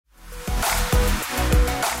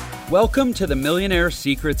Welcome to the Millionaire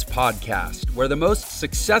Secrets Podcast, where the most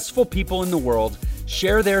successful people in the world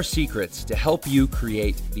share their secrets to help you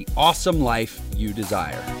create the awesome life you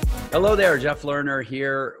desire. Hello there, Jeff Lerner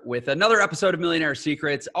here with another episode of Millionaire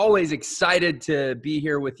Secrets. Always excited to be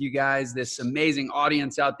here with you guys, this amazing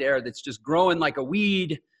audience out there that's just growing like a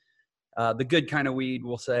weed, the good kind of weed,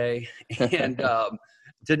 we'll say. And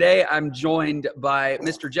today I'm joined by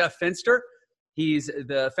Mr. Jeff Finster. He's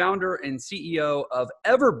the founder and CEO of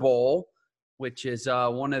Everbowl, which is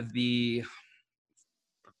one of the,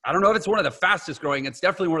 I don't know if it's one of the fastest growing. It's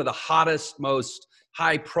definitely one of the hottest, most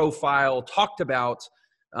high profile, talked about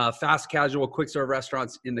fast casual quick serve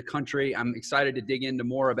restaurants in the country. I'm excited to dig into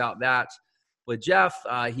more about that with Jeff.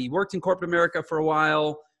 He worked in corporate America for a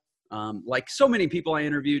while. Like so many people I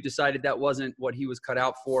interviewed, decided that wasn't what he was cut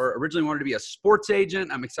out for. Originally wanted to be a sports agent.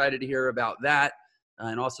 I'm excited to hear about that.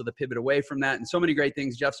 And also the pivot away from that and so many great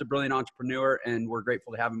things. Jeff's a brilliant entrepreneur, and we're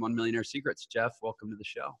grateful to have him on Millionaire Secrets. Jeff, welcome to the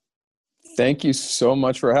show. Thank you so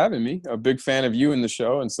much for having me. A big fan of you in the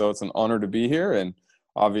show, and so it's an honor to be here. And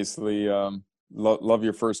obviously, love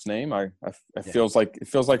your first name. It feels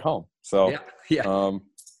like home. So,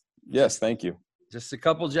 yes, thank you. Just a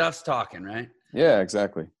couple Jeffs talking, right? Yeah,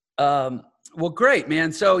 exactly. Well, great,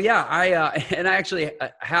 man. So yeah, I actually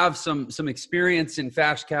have some experience in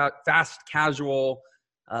fast casual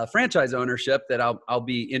franchise ownership that I'll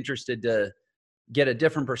be interested to get a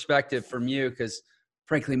different perspective from you, because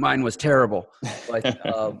frankly, mine was terrible.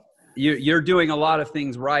 But you're doing a lot of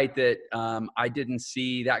things right that I didn't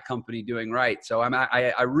see that company doing right. So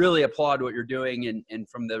I really applaud what you're doing, and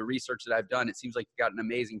from the research that I've done, it seems like you've got an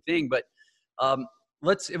amazing thing. But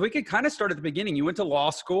if we could kind of start at the beginning. You went to law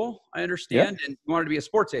school, I understand, and you wanted to be a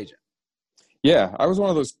sports agent. Yeah, I was one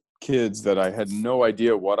of those kids that I had no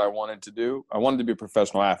idea what I wanted to do. I wanted to be a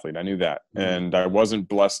professional athlete. I knew that. Mm-hmm. And I wasn't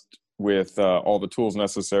blessed with all the tools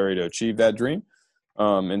necessary to achieve that dream.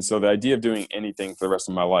 And so the idea of doing anything for the rest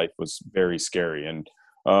of my life was very scary. And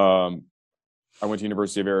I went to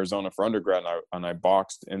University of Arizona for undergrad, and I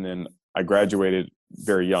boxed, and then I graduated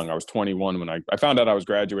very young. I was 21 when I found out I was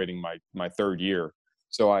graduating my third year.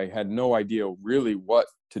 So I had no idea really what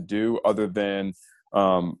to do other than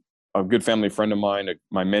a good family friend of mine,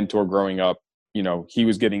 my mentor growing up, he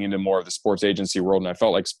was getting into more of the sports agency world. And I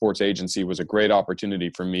felt like sports agency was a great opportunity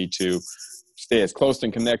for me to stay as close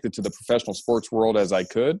and connected to the professional sports world as I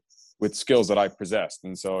could with skills that I possessed.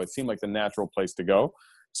 And so it seemed like the natural place to go.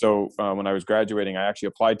 So when I was graduating, I actually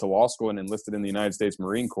applied to law school and enlisted in the United States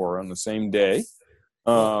Marine Corps on the same day.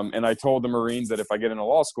 And I told the Marines that if I get into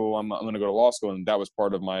law school, I'm going to go to law school. And that was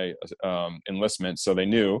part of my enlistment. So they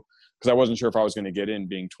knew, because I wasn't sure if I was going to get in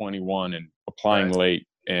being 21 and applying late.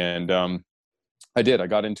 And I did. I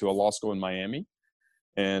got into a law school in Miami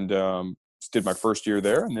and did my first year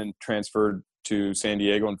there, and then transferred to San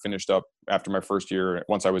Diego and finished up after my first year.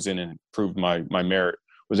 Once I was in and proved my merit,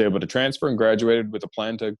 was able to transfer and graduated with a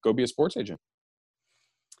plan to go be a sports agent.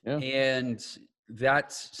 Yeah. And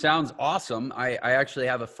that sounds awesome. I actually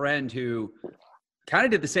have a friend who kind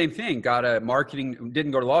of did the same thing,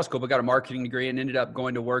 didn't go to law school, but got a marketing degree and ended up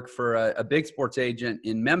going to work for a big sports agent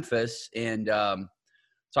in Memphis. And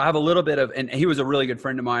so I have a little bit of, and he was a really good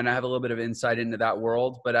friend of mine. I have a little bit of insight into that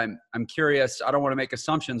world, but I'm curious. I don't want to make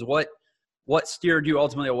assumptions. What steered you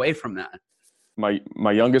ultimately away from that?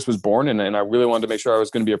 My youngest was born, and I really wanted to make sure I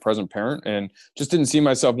was going to be a present parent, and just didn't see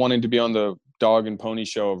myself wanting to be on the dog and pony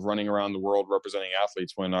show of running around the world representing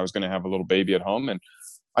athletes when I was going to have a little baby at home. And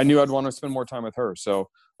I knew I'd want to spend more time with her. So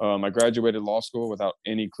I graduated law school without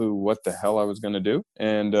any clue what the hell I was going to do.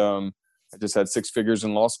 And I just had 6 figures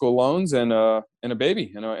in law school loans and a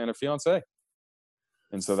baby and a fiance.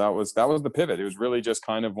 And so that was the pivot. It was really just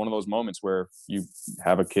kind of one of those moments where you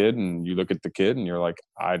have a kid and you look at the kid and you're like,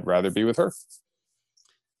 I'd rather be with her.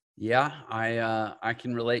 Yeah, I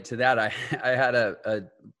can relate to that. I had a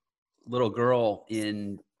little girl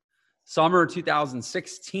in summer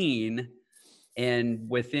 2016, and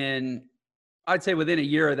within a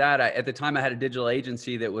year of that, at the time I had a digital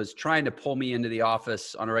agency that was trying to pull me into the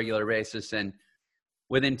office on a regular basis, and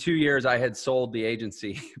within 2 years I had sold the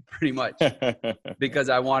agency pretty much because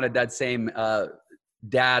I wanted that same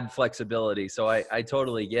dad flexibility. So I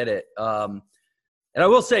totally get it. And I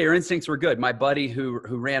will say your instincts were good. My buddy who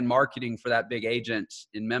ran marketing for that big agent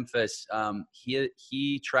in Memphis,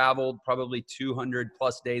 he traveled probably 200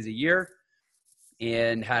 plus days a year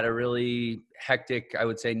and had a really hectic, I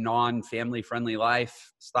would say, non-family friendly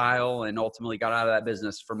lifestyle, and ultimately got out of that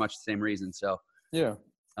business for much the same reason. So yeah,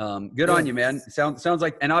 good on you, man. Sounds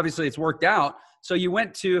like, and obviously it's worked out. So you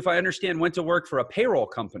went to, if I understand, went to work for a payroll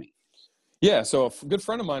company. Yeah, so a good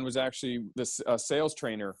friend of mine was actually this sales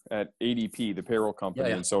trainer at ADP, the payroll Yeah, company.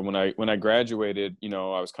 yeah. And so when I graduated, I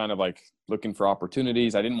was kind of like looking for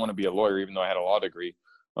opportunities. I didn't want to be a lawyer, even though I had a law degree,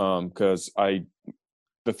 because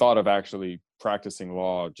the thought of actually practicing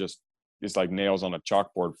law just is like nails on a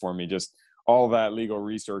chalkboard for me. Just all that legal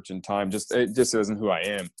research and time, it just isn't who I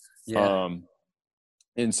am. Yeah. Um,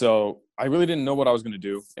 and so I really didn't know what I was going to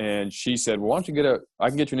do. And she said, "Well, why don't you I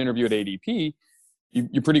can get you an interview at ADP.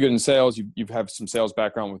 You're pretty good in sales. You have some sales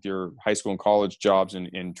background with your high school and college jobs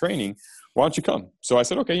and training. Why don't you come?" So I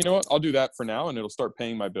said, "Okay, you know what? I'll do that for now, and it'll start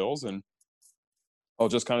paying my bills, and I'll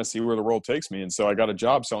just kind of see where the world takes me." And so I got a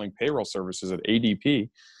job selling payroll services at ADP.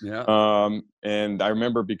 Yeah. And I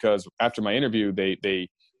remember because after my interview, they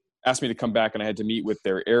asked me to come back, and I had to meet with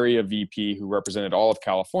their area VP who represented all of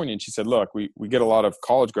California. And she said, "Look, we get a lot of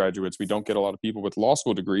college graduates. We don't get a lot of people with law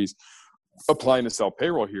school degrees applying to sell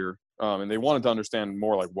payroll here." And they wanted to understand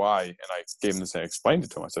more like why. And I gave them this, I explained it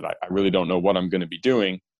to them. I said, I really don't know what I'm going to be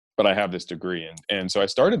doing, but I have this degree. And so I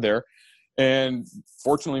started there. And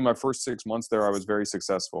fortunately, my first 6 months there, I was very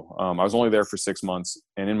successful. I was only there for 6 months.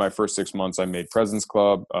 And in my first 6 months, I made President's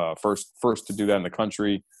Club, first to do that in the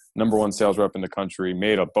country, #1 sales rep in the country,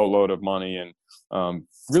 made a boatload of money, and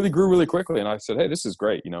really grew really quickly. And I said, "Hey, this is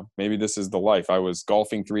great. Maybe this is the life." I was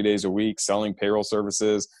golfing 3 days a week, selling payroll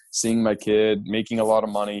services, seeing my kid, making a lot of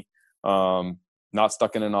money, not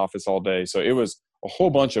stuck in an office all day. So it was a whole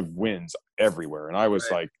bunch of wins everywhere. And I was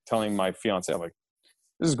Right. like telling my fiance, I'm like,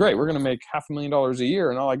 "This is great. We're going to make $500,000 a year.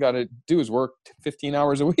 And all I got to do is work 15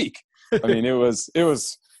 hours a week." I mean, it was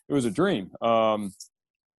a dream.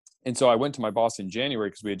 And so I went to my boss in January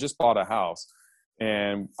because we had just bought a house,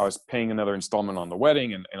 and I was paying another installment on the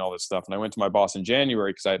wedding and all this stuff. And I went to my boss in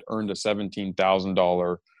January because I had earned a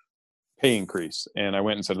 $17,000 pay increase. And I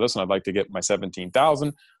went and said, "Listen, I'd like to get my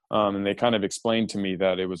 17,000." And they kind of explained to me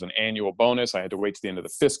that it was an annual bonus. I had to wait to the end of the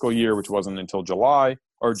fiscal year, which wasn't until July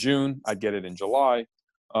or June. I'd get it in July.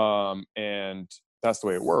 And that's the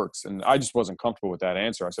way it works. And I just wasn't comfortable with that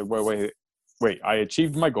answer. I said, wait, I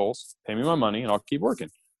achieved my goals, pay me my money, and I'll keep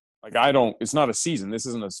working. Like, it's not a season. This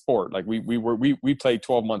isn't a sport. Like we play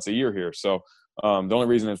 12 months a year here. So the only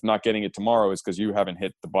reason it's not getting it tomorrow is because you haven't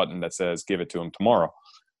hit the button that says give it to him tomorrow.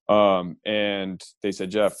 And they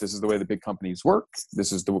said, "Jeff, this is the way the big companies work.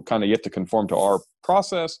 This is the kind of, you have to conform to our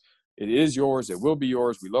process. It is yours. It will be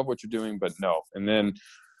yours. We love what you're doing, but no." And then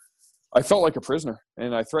I felt like a prisoner,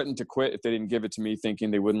 and I threatened to quit if they didn't give it to me,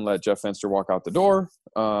 thinking they wouldn't let Jeff Fenster walk out the door.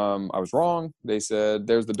 I was wrong. They said,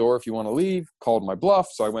 "There's the door if you want to leave." Called my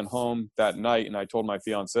bluff. So I went home that night and I told my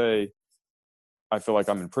fiance, "I feel like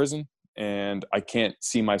I'm in prison and I can't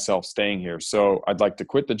see myself staying here. So I'd like to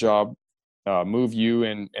quit the job, move you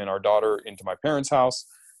and our daughter into my parents' house,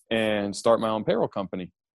 and start my own payroll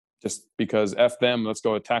company. Just because F them, let's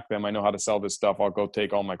go attack them. I know how to sell this stuff. I'll go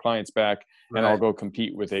take all my clients back, and I'll Right. go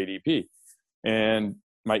compete with ADP." And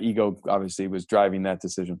my ego obviously was driving that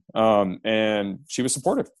decision. And she was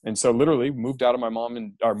supportive. And so literally moved out of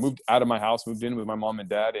my house, moved in with my mom and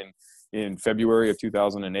dad in February of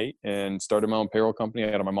 2008, and started my own payroll company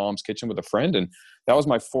out of my mom's kitchen with a friend. And that was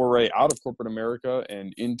my foray out of corporate America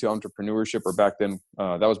and into entrepreneurship. Or back then,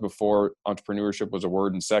 that was before entrepreneurship was a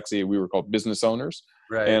word and sexy. We were called business owners.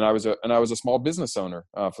 Right. And I was a small business owner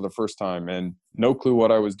for the first time, and no clue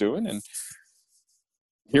what I was doing. And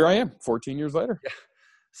here I am 14 years later.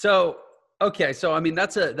 So, okay. So, I mean,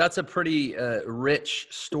 that's a pretty rich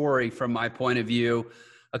story from my point of view.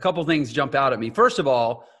 A couple things jump out at me. First of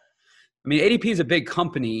all, I mean, ADP is a big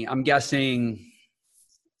company. I'm guessing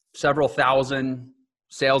several thousand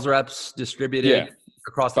sales reps distributed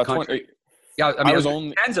across the About country. 20, Yeah, I mean, was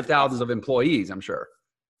only tens of thousands of employees, I'm sure.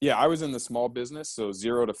 Yeah, I was in the small business, so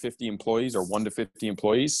 0 to 50 employees or 1 to 50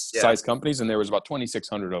 employees Yeah. size companies, and there was about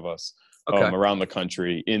 2,600 of us Okay. around the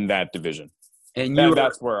country in that division. And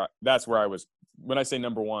That's where I was. When I say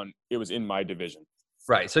 #1, it was in my division.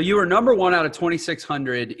 right. So you were #1 out of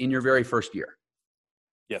 2,600 in your very first year.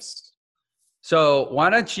 Yes. So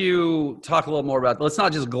why don't you talk a little more about, let's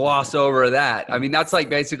not just gloss over that. I mean, that's like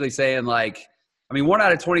basically saying 1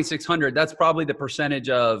 out of 2,600, that's probably the percentage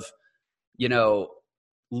of,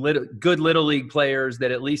 good little league players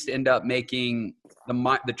that at least end up making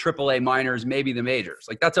the AAA minors, maybe the majors.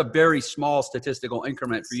 Like, that's a very small statistical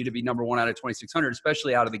increment for you to be #1 out of 2,600,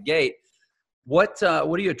 especially out of the gate. What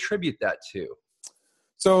do you attribute that to?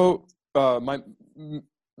 So my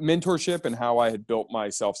mentorship and how I had built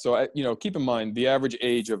myself. So, keep in mind the average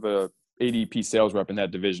age of a ADP sales rep in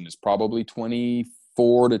that division is probably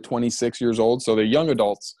 24 to 26 years old. So they're young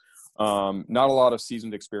adults, not a lot of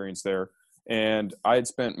seasoned experience there. And I had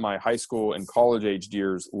spent my high school and college aged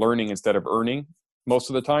years learning instead of earning. most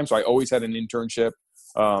of the time. So I always had an internship.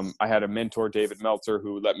 I had a mentor, David Meltzer,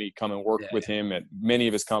 who let me come and work with him at many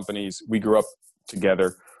of his companies. We grew up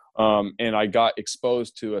together. And I got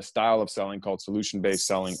exposed to a style of selling called solution-based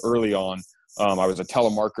selling early on. I was a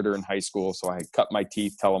telemarketer in high school, so I had cut my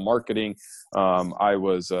teeth telemarketing. I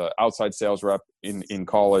was an outside sales rep in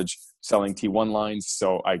college selling T1 lines.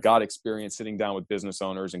 So I got experience sitting down with business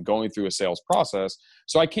owners and going through a sales process.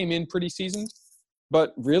 So I came in pretty seasoned.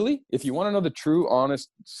 But really, if you want to know the true, honest,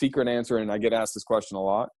 secret answer, and I get asked this question a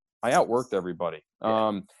lot, I outworked everybody.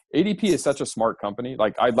 ADP is such a smart company.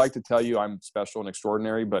 Like, I'd like to tell you I'm special and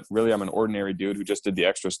extraordinary, but really I'm an ordinary dude who just did the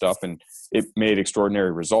extra stuff and it made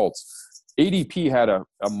extraordinary results. ADP had a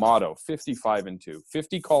motto, 55 and 2.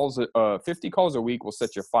 50 calls a week will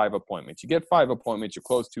set you 5 appointments. You get 5 appointments, you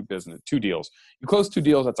close 2 deals. You close 2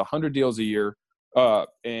 deals, that's 100 deals a year,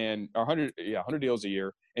 and 100 deals a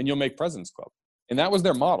year, and you'll make President's Club. And that was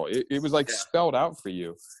their model. It was like spelled out for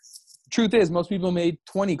you. Truth is, most people made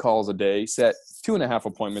 20 calls a day, set 2.5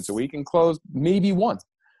 appointments a week, and closed maybe 1.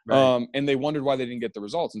 Right. And they wondered why they didn't get the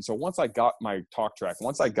results. And so once I got my talk track,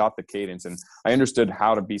 once I got the cadence and I understood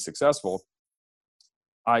how to be successful,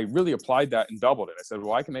 I really applied that and doubled it. I said,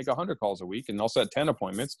 well, I can make 100 calls a week and I'll set 10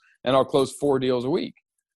 appointments and I'll close 4 deals a week.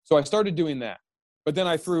 So I started doing that. But then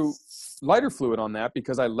I threw lighter fluid on that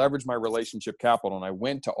because I leveraged my relationship capital, and I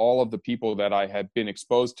went to all of the people that I had been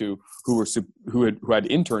exposed to who had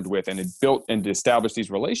interned with and had built and established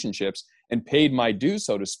these relationships and paid my dues,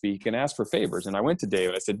 so to speak, and asked for favors. And I went to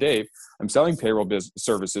Dave. I said, Dave, I'm selling payroll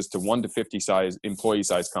services to 1 to 50 employee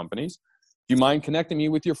size companies. Do you mind connecting me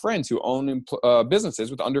with your friends who own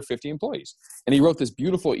businesses with under 50 employees? And he wrote this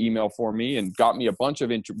beautiful email for me and got me a bunch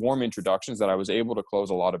of warm introductions that I was able to close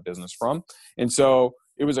a lot of business from. And so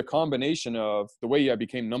it was a combination of the way I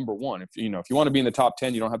became number one. If you want to be in the top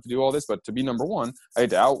 10, you don't have to do all this, but to be number one, I had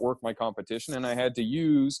to outwork my competition, and I had to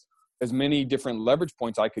use as many different leverage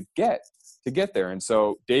points I could get to get there. And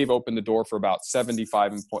so Dave opened the door for about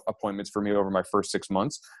 75 appointments for me over my first 6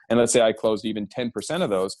 months. And let's say I closed even 10% of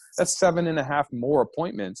those. That's 7.5 more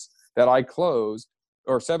appointments that I closed,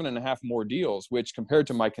 or 7.5 more deals, which compared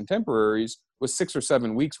to my contemporaries was 6 or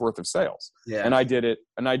 7 weeks worth of sales. Yeah. And I did it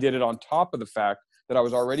on top of the fact that I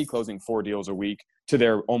was already closing 4 deals a week to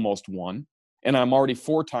their almost 1. And I'm already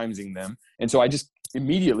 4 timesing them. And so I just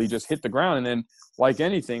immediately just hit the ground. And then, like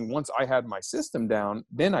anything, once I had my system down,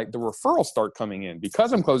 then the referrals start coming in.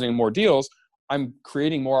 Because I'm closing more deals, I'm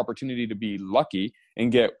creating more opportunity to be lucky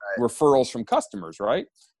and get referrals from customers, right?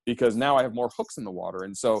 Because now I have more hooks in the water.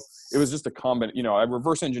 And so it was just a combination. I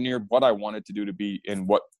reverse engineered what I wanted to do to be and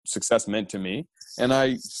what success meant to me. And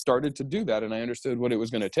I started to do that, and I understood what it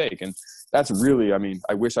was going to take. And that's really,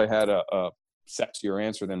 I wish I had a sexier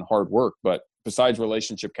answer than hard work. But besides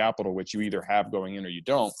relationship capital, which you either have going in or you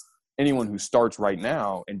don't, anyone who starts right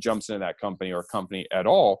now and jumps into that company or a company at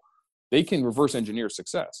all, they can reverse engineer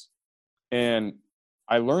success. And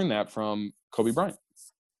I learned that from Kobe Bryant.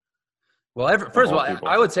 Well, first of all,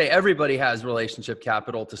 I would say everybody has relationship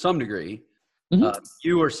capital to some degree. Mm-hmm.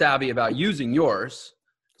 You were savvy about using yours.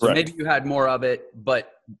 So Correct. Maybe you had more of it,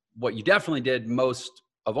 but what you definitely did most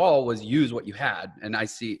of all was use what you had. And I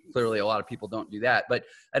see clearly a lot of people don't do that. But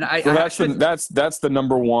that's the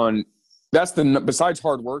number one. Besides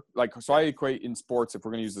hard work, so I equate in sports, if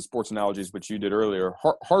we're going to use the sports analogies, which you did earlier,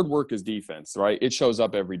 hard work is defense, right? It shows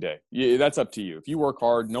up every day. That's up to you. If you work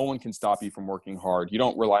hard, no one can stop you from working hard. You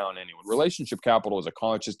don't rely on anyone. Relationship capital is a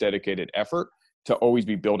conscious, dedicated effort to always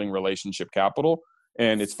be building relationship capital.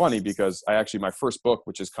 And it's funny because my first book,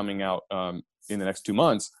 which is coming out in the next 2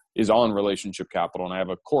 months, is on relationship capital. And I have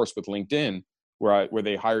a course with LinkedIn where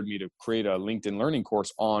they hired me to create a LinkedIn learning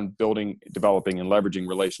course on building, developing, and leveraging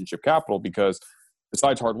relationship capital, because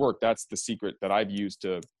besides hard work, that's the secret that I've used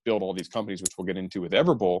to build all these companies, which we'll get into with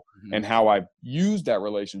Everbowl, mm-hmm. and how I've used that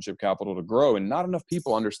relationship capital to grow. And not enough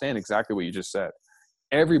people understand exactly what you just said.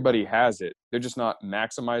 Everybody has it. They're just not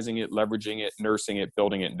maximizing it, leveraging it, nursing it,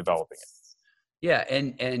 building it, and developing it. Yeah.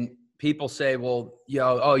 And people say, well,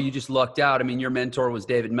 you just lucked out. Your mentor was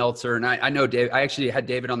David Meltzer. And I know Dave. I actually had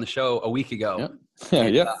David on the show a week ago. Yeah.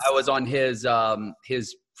 Yeah. I was on his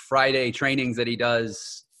Friday trainings that he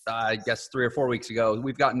does, I guess 3 or 4 weeks ago.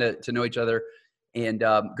 We've gotten to know each other, and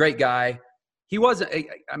great guy. He wasn't,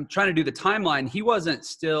 I'm trying to do the timeline. He was at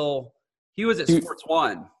Sports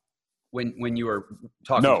One when you were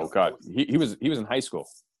talking. No, God, he was in high school.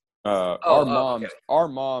 Our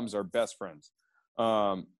moms are best friends.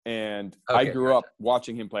 I grew up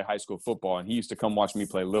watching him play high school football, and he used to come watch me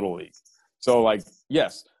play Little League. So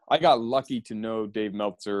yes, I got lucky to know Dave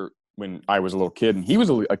Meltzer when I was a little kid and he was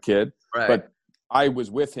a kid, right. But I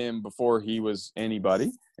was with him before he was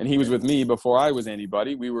anybody, and he was with me before I was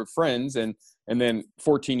anybody. We were friends, and then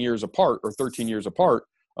 14 years apart or 13 years apart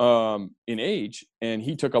in age, and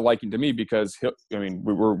he took a liking to me because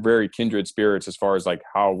we were very kindred spirits as far as like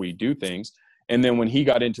how we do things. And then when he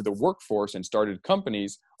got into the workforce and started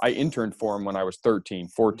companies, I interned for him when I was 13,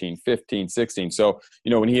 14, 15, 16. So,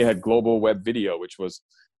 when he had Global Web Video, which was,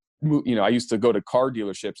 I used to go to car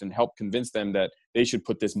dealerships and help convince them that they should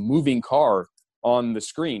put this moving car on the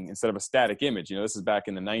screen instead of a static image. This is back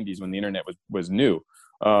in the 90s when the internet was new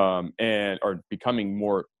or becoming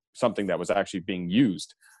more something that was actually being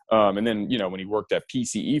used. And then, when he worked at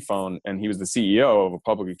PCE Phone and he was the CEO of a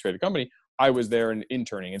publicly traded company, I was there and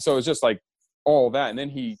interning. And so it's just like all that. And then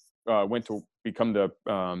he went to become the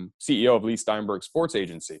CEO of Lee Steinberg Sports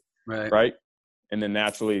Agency. Right. And then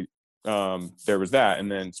naturally there was that.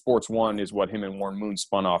 And then Sports One is what him and Warren Moon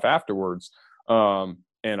spun off afterwards.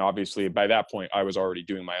 And obviously by that point I was already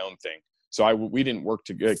doing my own thing. So we didn't work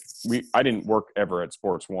I didn't work ever at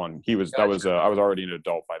Sports One. I was already an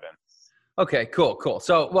adult by then. Okay, cool.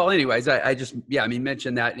 So, well, anyways, I just,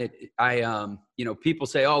 mention that people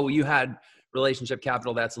say, oh, well, you had relationship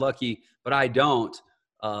capital. That's lucky, but I don't.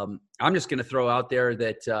 I'm just going to throw out there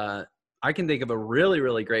that I can think of a really,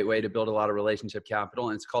 really great way to build a lot of relationship capital,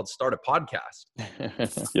 and it's called start a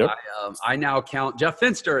podcast. Yep. I now count Jeff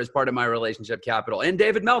Finster as part of my relationship capital, and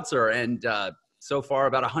David Meltzer, and so far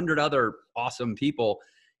about 100 other awesome people.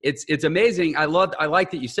 It's amazing. I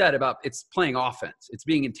like that you said about it's playing offense. It's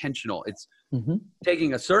being intentional. It's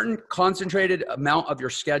taking a certain concentrated amount of your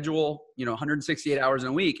schedule, 168 hours in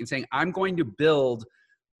a week, and saying, I'm going to build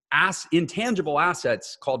intangible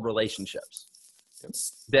assets called relationships.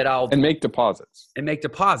 That and make deposits.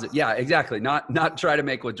 Yeah, exactly. Not try to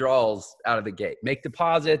make withdrawals out of the gate. Make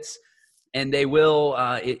deposits, and they will.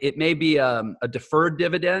 It may be a deferred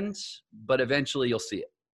dividend, but eventually you'll see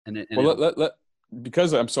it.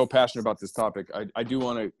 Because I'm so passionate about this topic, I do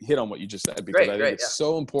want to hit on what you just said because I think it's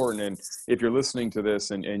so important. And if you're listening to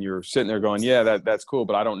this and you're sitting there going, yeah, that's cool,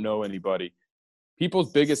 but I don't know anybody.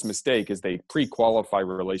 People's biggest mistake is they pre-qualify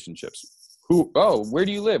relationships. Where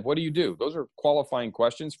do you live? What do you do? Those are qualifying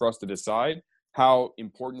questions for us to decide how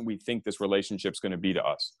important we think this relationship's going to be to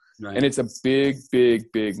us. Right. And it's a big,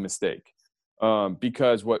 big, big mistake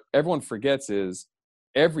because what everyone forgets is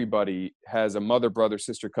everybody has a mother, brother,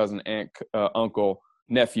 sister, cousin, aunt, uncle,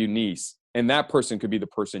 nephew, niece, and that person could be the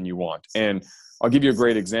person you want. And I'll give you a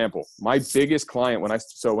great example. My biggest client when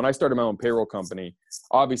I started my own payroll company,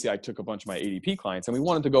 obviously I took a bunch of my ADP clients and we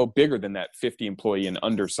wanted to go bigger than that 50 employee and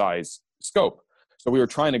undersized scope. So we were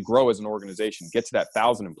trying to grow as an organization, get to that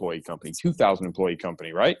 1,000 employee company, 2,000 employee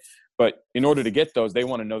company, right? But in order to get those, they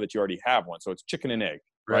want to know that you already have one. So it's chicken and egg,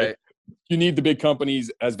 right? You need the big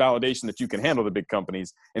companies as validation that you can handle the big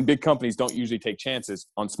companies. And big companies don't usually take chances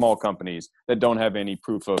on small companies that don't have any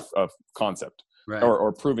proof of concept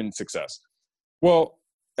or proven success. Well,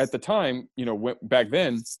 at the time, back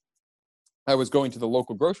then, I was going to the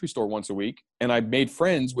local grocery store once a week, and I made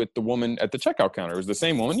friends with the woman at the checkout counter. It was the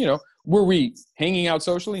same woman, Were we hanging out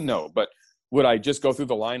socially? No. But would I just go through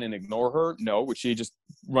the line and ignore her? No. Would she just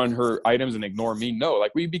run her items and ignore me? No.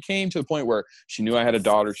 Like we became to the point where she knew I had a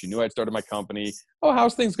daughter. She knew I'd started my company. Oh,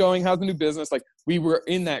 how's things going? How's the new business? Like we were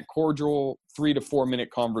in that cordial 3 to 4 minute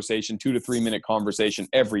conversation, 2 to 3 minute conversation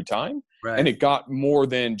every time. Right. And it got more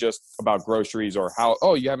than just about groceries or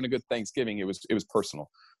you having a good Thanksgiving. It was personal.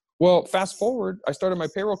 Well, fast forward, I started my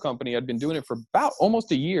payroll company. I'd been doing it for about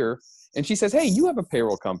almost a year. And she says, hey, you have a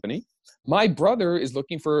payroll company. My brother is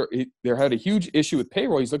there had a huge issue with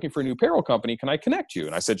payroll. He's looking for a new payroll company. Can I connect you?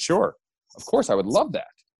 And I said, sure. Of course, I would love that.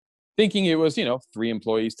 Thinking it was, 3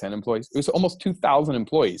 employees, 10 employees. It was almost 2,000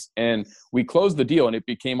 employees. And we closed the deal and it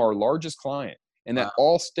became our largest client. And that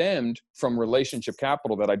all stemmed from relationship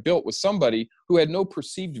capital that I built with somebody who had no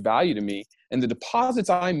perceived value to me. And the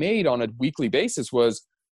deposits I made on a weekly basis was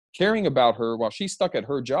caring about her while she's stuck at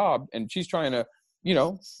her job and she's trying to,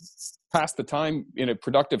 pass the time in a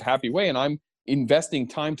productive, happy way. And I'm investing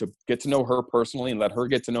time to get to know her personally and let her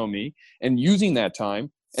get to know me and using that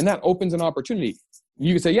time. And that opens an opportunity.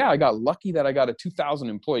 You can say, yeah, I got lucky that I got a 2,000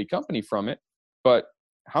 employee company from it. But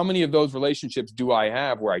how many of those relationships do I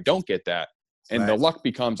have where I don't get that? And the luck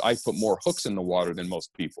becomes I put more hooks in the water than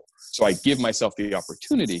most people. So I give myself the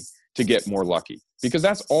opportunity to get more lucky because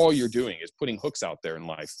that's all you're doing is putting hooks out there in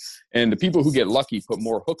life. And the people who get lucky put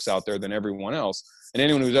more hooks out there than everyone else. And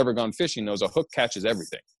anyone who's ever gone fishing knows a hook catches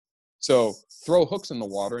everything. So throw hooks in the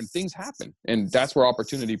water and things happen. And that's where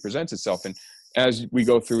opportunity presents itself. And as we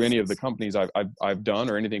go through any of the companies I've done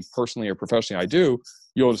or anything personally or professionally I do,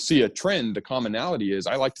 you'll see a trend. The commonality is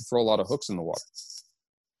I like to throw a lot of hooks in the water.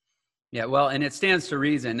 Yeah, well, and it stands to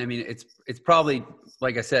reason. I mean, it's probably,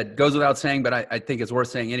 like I said, goes without saying, but I think it's worth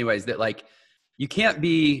saying anyways, that like you can't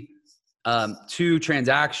be too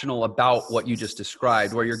transactional about what you just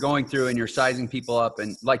described, where you're going through and you're sizing people up.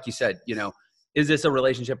 And like you said, is this a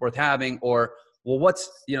relationship worth having? Or, well,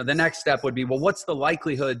 the next step would be, well, what's the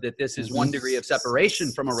likelihood that this is 1 degree of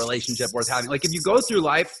separation from a relationship worth having? Like if you go through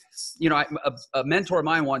life, a mentor of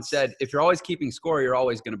mine once said, if you're always keeping score, you're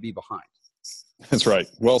always going to be behind. That's right.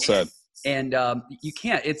 Well said. And you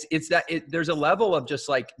can't, there's a level of just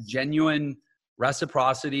like genuine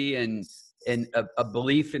reciprocity and a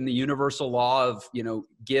belief in the universal law of,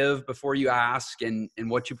 give before you ask, and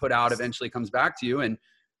what you put out eventually comes back to you. And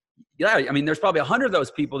yeah, I mean, there's probably 100 of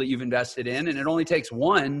those people that you've invested in, and it only takes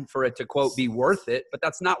one for it to, quote, be worth it, but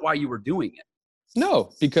that's not why you were doing it.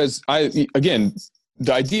 No, because again,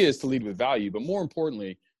 the idea is to lead with value, but more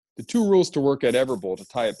importantly, the 2 rules to work at Everbowl, to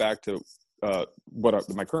tie it back to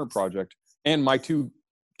my current project, and my two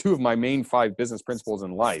of my main 5 business principles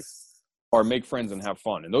in life are make friends and have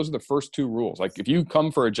fun. And those are the first 2 rules. Like if you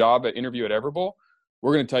come for a job interview at Everbowl,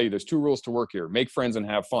 we're going to tell you there's 2 rules to work here: make friends and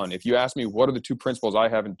have fun. If you ask me what are the 2 principles I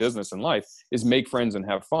have in business and life, is make friends and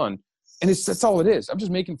have fun. And that's all it is. I'm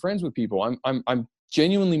just making friends with people. I'm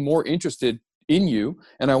genuinely more interested in you,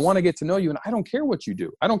 and I want to get to know you. And I don't care what you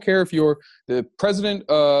do. I don't care if you're the president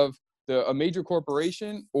of a major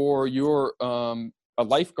corporation, or you're a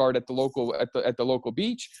lifeguard at the local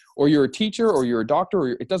beach, or you're a teacher, or you're a doctor, or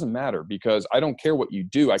it doesn't matter, because I don't care what you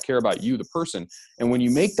do. I care about you, the person. And when you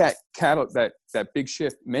make that big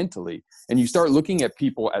shift mentally, and you start looking at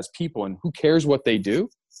people as people and who cares what they do,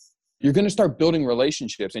 you're going to start building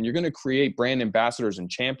relationships, and you're going to create brand ambassadors and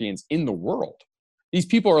champions in the world. These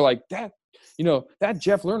people are like, that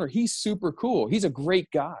Jeff Lerner, he's super cool. He's a great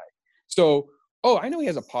guy. So, I know he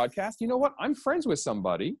has a podcast. You know what? I'm friends with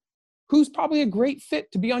somebody who's probably a great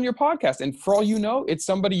fit to be on your podcast. And for all you know, it's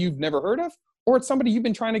somebody you've never heard of, or it's somebody you've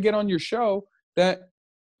been trying to get on your show that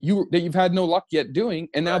you've had no luck yet doing.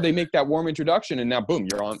 And now they make that warm introduction, and now boom,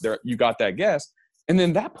 you're on there. You got that guest. And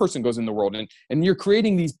then that person goes in the world, and you're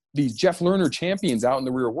creating these Jeff Lerner champions out in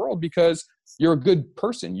the real world, because you're a good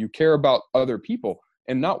person. You care about other people,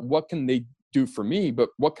 and not what can they do for me, but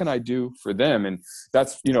what can I do for them? And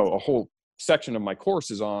that's, a whole section of my course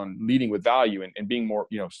is on leading with value, and being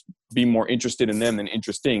more interested in them than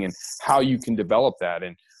interesting, and how you can develop that.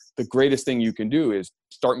 And the greatest thing you can do is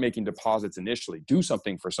start making deposits initially. Do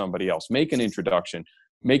something for somebody else. Make an introduction.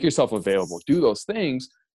 Make yourself available. Do those things,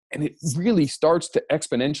 and it really starts to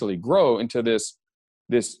exponentially grow into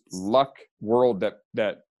this luck world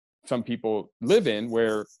that some people live in,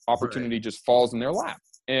 where opportunity just falls in their lap.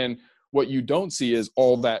 And what you don't see is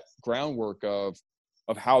all that groundwork of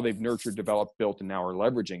how they've nurtured, developed, built, and now are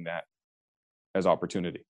leveraging that as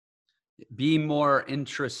opportunity. Be more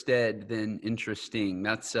interested than interesting.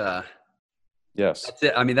 That's yes. That's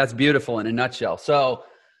it. I mean, that's beautiful in a nutshell. So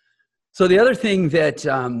the other thing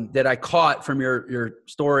that I caught from your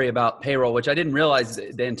story about payroll, which I didn't realize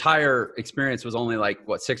the entire experience was only like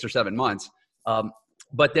 6 or 7 months,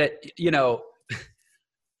 but that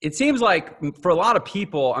it seems like for a lot of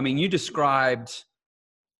people, I mean, you described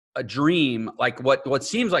a dream, like what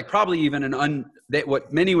seems like probably even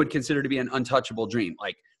what many would consider to be an untouchable dream,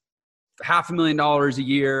 like $500,000 a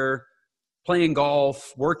year, playing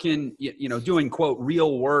golf, working, doing quote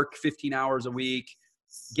real work, 15 hours a week,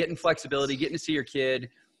 getting flexibility, getting to see your kid.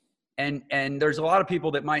 And there's a lot of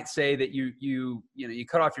people that might say that you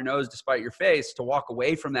cut off your nose to spite your face to walk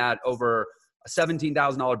away from that over a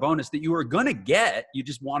 $17,000 bonus that you were going to get. You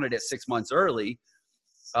just wanted it 6 months early.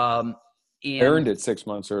 Earned it 6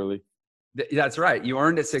 months early. That's right. You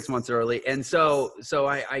earned it 6 months early. And so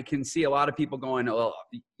I can see a lot of people going, well,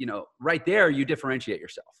 right there, you differentiate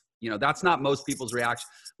yourself. That's not most people's reaction.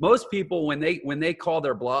 Most people, when they call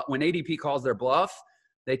their bluff, when ADP calls their bluff,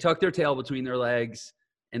 they tuck their tail between their legs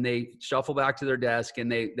and they shuffle back to their desk,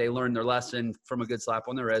 and they learn their lesson from a good slap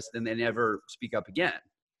on the wrist, and they never speak up again.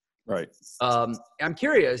 Right. I'm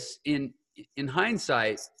curious, in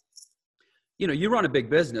hindsight, you run a big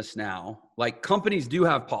business now. Like, companies do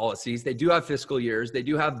have policies. They do have fiscal years. They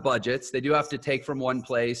do have budgets. They do have to take from one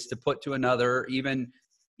place to put to another, even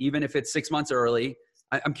if it's 6 months early.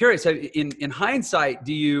 I'm curious, in hindsight,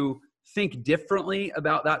 do you think differently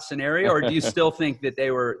about that scenario, or do you still think that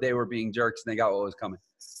they were being jerks and they got what was coming?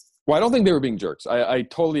 Well, I don't think they were being jerks. I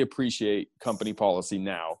totally appreciate company policy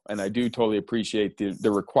now, and I do totally appreciate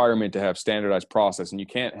the requirement to have standardized process, and you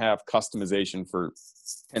can't have customization for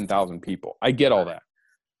 10,000 people. I get all that.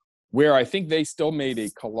 Where I think they still made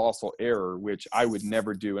a colossal error, which I would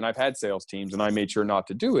never do, and I've had sales teams, and I made sure not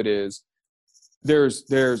to do it, is there's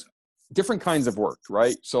different kinds of work,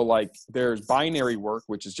 right? So like there's binary work,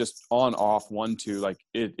 which is just on, off, 1, 2, like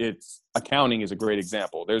it's accounting is a great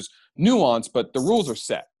example. There's nuance, but the rules are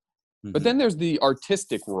set. But then there's the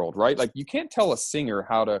artistic world, right? Like you can't tell a singer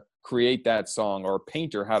how to create that song or a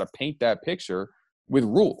painter how to paint that picture with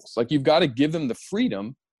rules. Like you've got to give them the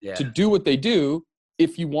freedom to do what they do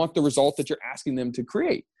if you want the result that you're asking them to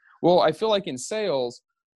create. Well, I feel like in sales,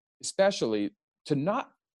 especially, to not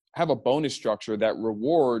have a bonus structure that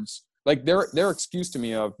rewards, like their excuse to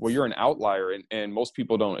me of, well, you're an outlier and most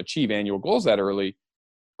people don't achieve annual goals that early.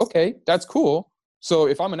 Okay, that's cool. So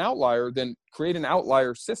if I'm an outlier, then create an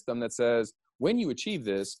outlier system that says, when you achieve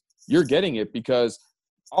this, you're getting it, because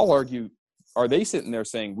I'll argue, are they sitting there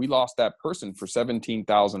saying, we lost that person for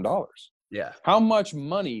 $17,000? Yeah. How much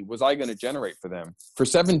money was I going to generate for them for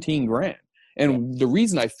 17 grand? And the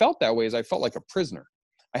reason I felt that way is I felt like a prisoner.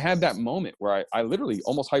 I had that moment where I literally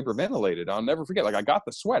almost hyperventilated. I'll never forget. Like I got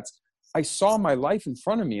the sweats. I saw my life in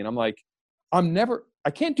front of me and I'm like,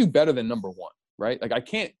 I can't do better than number one, right? Like I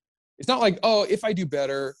can't, it's not like, oh, if I do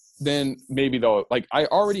better, then maybe they'll, like I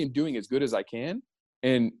already am doing as good as I can.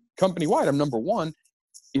 And company wide, I'm number one.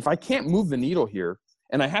 If I can't move the needle here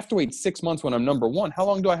and I have to wait 6 months when I'm number one, how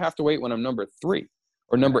long do I have to wait when I'm number 3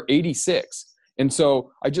 or number 86? And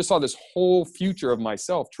so I just saw this whole future of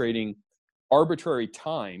myself trading arbitrary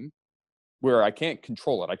time where I can't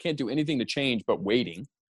control it. I can't do anything to change but waiting,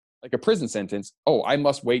 like a prison sentence. Oh, I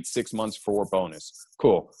must wait 6 months for a bonus.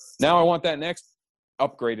 Cool. Now I want that next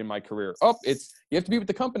upgrade in my career. You have to be with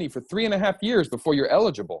the company for 3.5 years before you're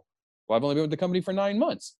eligible. Well, I've only been with the company for 9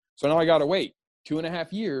 months. So now I got to wait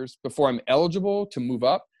 2.5 years before I'm eligible to move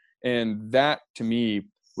up. And that to me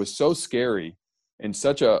was so scary and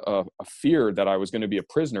such a fear that I was going to be a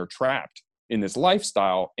prisoner trapped in this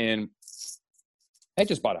lifestyle. And I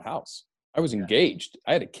just bought a house. I was engaged.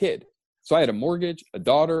 I had a kid. So I had a mortgage, a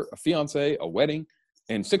daughter, a fiance, a wedding,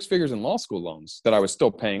 and 6 figures in law school loans that I was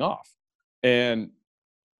still paying off. And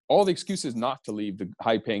all the excuses not to leave the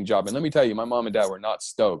high-paying job. And let me tell you, my mom and dad were not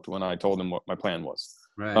stoked when I told them what my plan was.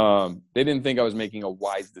 Right. They didn't think I was making a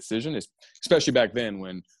wise decision, especially back then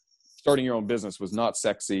when starting your own business was not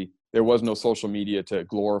sexy. There was no social media to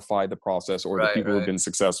glorify the process or the people who've been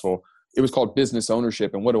successful. It was called business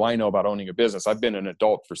ownership. And what do I know about owning a business? I've been an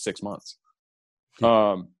adult for 6 months.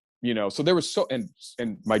 So there was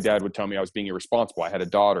and my dad would tell me I was being irresponsible. I had a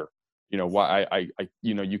daughter. Why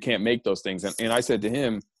you can't make those things. And I said to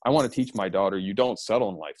him, I want to teach my daughter, you don't settle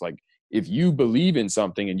in life. Like if you believe in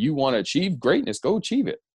something and you want to achieve greatness, go achieve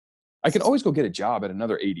it. I can always go get a job at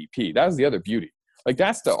another ADP. That's the other beauty. Like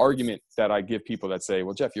that's the argument that I give people that say,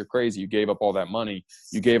 well, Jeff, you're crazy. You gave up all that money.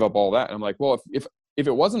 You gave up all that. And I'm like, well, if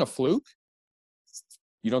it wasn't a fluke,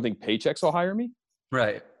 you don't think Paychex will hire me?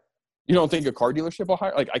 Right. You don't think a car dealership will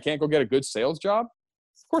hire? Like I can't go get a good sales job?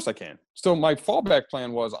 Of course I can. So my fallback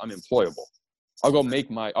plan was I'm employable. I'll go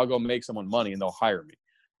make someone money and they'll hire me.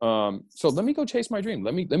 So let me go chase my dream.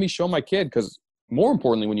 Let me show my kid, because more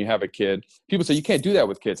importantly, when you have a kid, people say you can't do that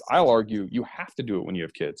with kids. I'll argue you have to do it when you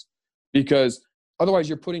have kids, because otherwise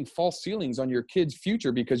you're putting false ceilings on your kid's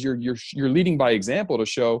future, because you're leading by example to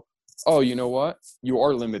show, oh, you know what? You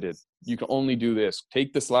are limited. You can only do this.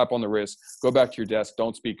 Take the slap on the wrist, go back to your desk,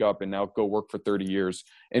 don't speak up, and now go work for 30 years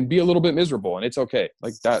and be a little bit miserable. And it's okay.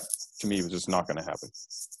 Like that to me was just not going to happen.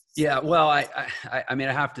 Yeah. Well, I mean,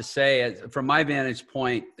 I have to say, from my vantage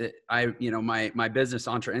point, my business,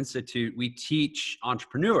 Entre Institute, we teach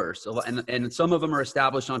entrepreneurs, and some of them are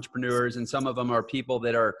established entrepreneurs, and some of them are people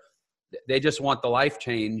that they just want the life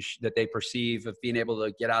change that they perceive of being able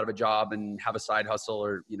to get out of a job and have a side hustle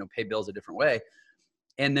or, pay bills a different way.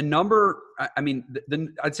 And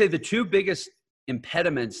I'd say the 2 biggest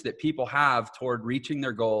impediments that people have toward reaching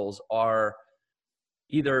their goals are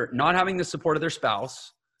either not having the support of their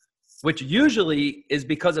spouse, which usually is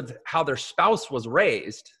because of how their spouse was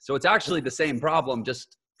raised. So it's actually the same problem,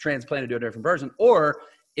 just transplanted to a different person. Or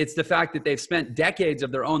it's the fact that they've spent decades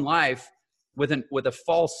of their own life with a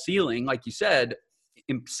false ceiling, like you said,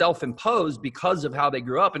 self-imposed because of how they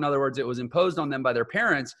grew up. In other words, it was imposed on them by their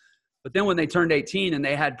parents. But then when they turned 18 and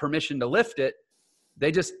they had permission to lift it,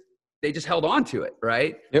 they just held on to it,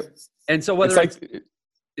 right? Yep. And so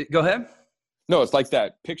go ahead. No, it's like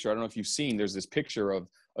that picture. I don't know if you've seen, there's this picture of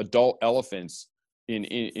adult elephants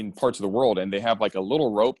in parts of the world, and they have like a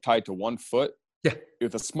little rope tied to one foot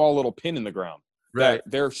with a small little pin in the ground. Right.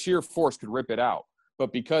 That their sheer force could rip it out.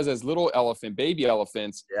 But because as baby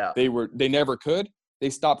elephants, they never could, they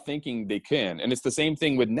stopped thinking they can. And it's the same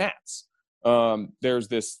thing with gnats. There's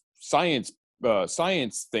this science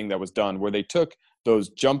thing that was done where they took those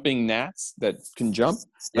jumping gnats that can jump.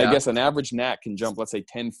 And I guess an average gnat can jump, let's say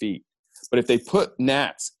 10 feet. But if they put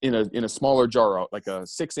gnats in a smaller jar, like a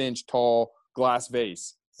 6-inch tall glass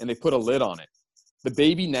vase, and they put a lid on it, the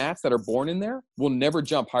baby gnats that are born in there will never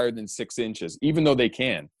jump higher than 6 inches, even though they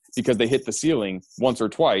can, because they hit the ceiling once or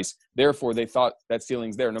twice. Therefore, they thought that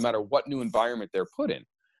ceiling's there no matter what new environment they're put in.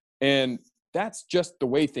 And that's just the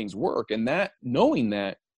way things work. And that, knowing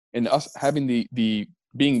that, and us having the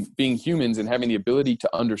being humans and having the ability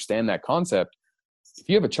to understand that concept, if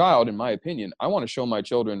you have a child, in my opinion, I want to show my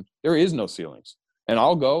children there is no ceilings. And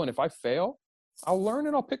I'll go, and if I fail, I'll learn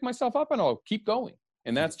and I'll pick myself up and I'll keep going.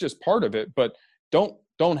 And that's just part of it. But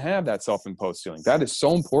don't have that self-imposed ceiling. That is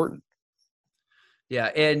so important. Yeah.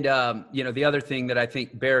 And, the other thing that I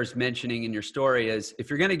think bears mentioning in your story is, if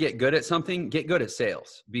you're going to get good at something, get good at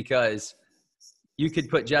sales, because you could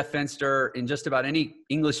put Jeff Fenster in just about any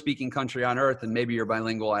English speaking country on earth, and maybe you're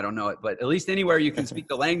bilingual, I don't know it, but at least anywhere you can speak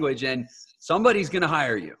the language and somebody's going to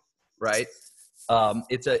hire you, right?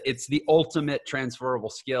 It's the ultimate transferable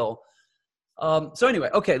skill. So anyway,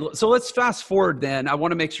 okay. So let's fast forward then. I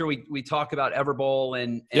want to make sure we talk about Everbowl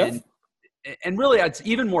and really it's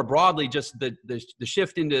even more broadly, just the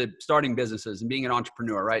shift into starting businesses and being an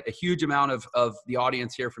entrepreneur, right? A huge amount of the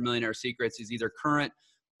audience here for Millionaire Secrets is either current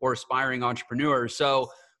or aspiring entrepreneurs. So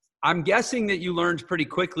I'm guessing that you learned pretty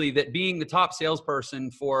quickly that being the top salesperson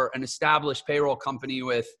for an established payroll company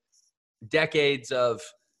with decades of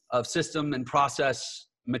system and process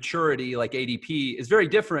maturity like ADP is very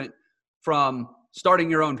different from starting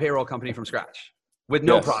your own payroll company from scratch with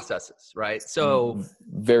no processes, right? So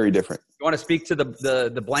very different. You want to speak to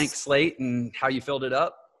the blank slate and how you filled it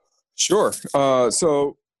up? Sure.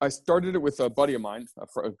 So I started it with a buddy of mine,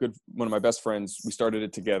 one of my best friends. We started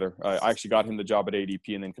it together. I actually got him the job at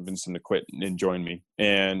ADP and then convinced him to quit and join me.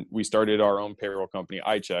 And we started our own payroll company,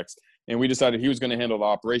 iChecks. And we decided he was going to handle the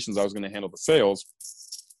operations. I was going to handle the sales.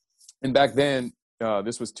 And back then,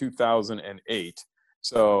 this was 2008.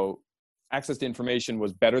 So access to information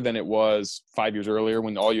was better than it was 5 years earlier,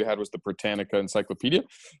 when all you had was the Britannica Encyclopedia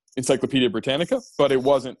Britannica, but it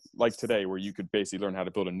wasn't like today where you could basically learn how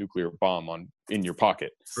to build a nuclear bomb in your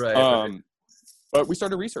pocket. Right. But we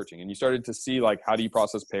started researching, and you started to see, like, how do you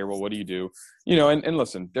process payroll? What do you do? And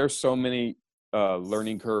listen, there's so many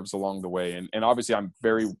learning curves along the way. And obviously I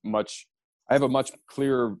have a much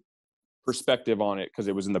clearer perspective on it because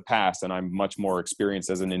it was in the past and I'm much more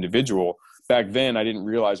experienced as an individual. Back then, I didn't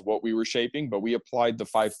realize what we were shaping, but we applied the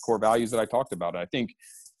 5 core values that I talked about. And I think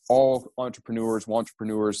all entrepreneurs,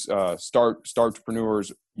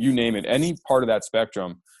 startpreneurs, you name it, any part of that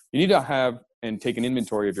spectrum, you need to have and take an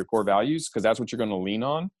inventory of your core values, because that's what you're going to lean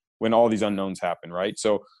on when all these unknowns happen, right?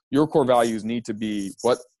 So your core values need to be,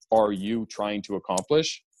 what are you trying to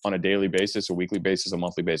accomplish on a daily basis, a weekly basis, a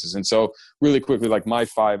monthly basis? And so really quickly, like my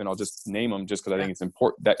 5, and I'll just name them just because I think it's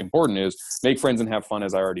important is make friends and have fun,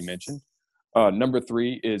 as I already mentioned. Number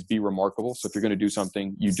 3 is be remarkable. So if you're going to do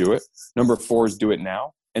something, you do it. Number 4 is do it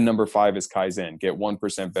now. And number 5 is Kaizen, get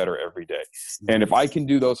 1% better every day. And if I can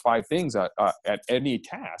do those 5 things at any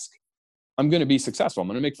task, I'm going to be successful. I'm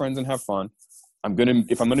going to make friends and have fun.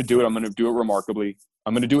 If I'm going to do it, I'm going to do it remarkably.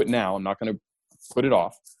 I'm going to do it now. I'm not going to put it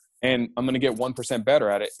off. And I'm going to get 1% better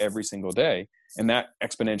at it every single day. And that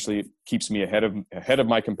exponentially keeps me ahead of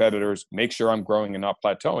my competitors, make sure I'm growing and not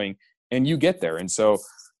plateauing, and you get there. And so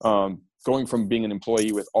going from being an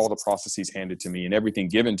employee with all the processes handed to me and everything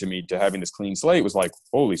given to me to having this clean slate was like,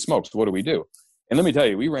 holy smokes, what do we do? And let me tell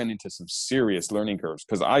you, we ran into some serious learning curves,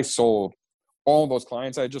 because I sold all those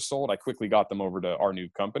clients I just sold. I quickly got them over to our new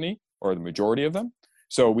company, or the majority of them.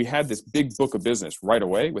 So we had this big book of business right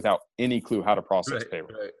away without any clue how to process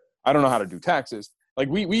payroll. Right. I don't know how to do taxes. Like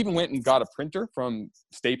we even went and got a printer from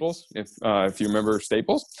Staples, if you remember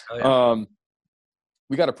Staples. Oh, yeah.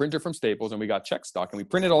 We got a printer from Staples, and we got check stock, and we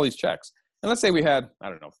printed all these checks. And let's say we had,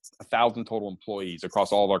 1,000 total employees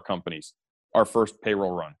across all of our companies, our first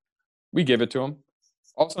payroll run. We give it to them.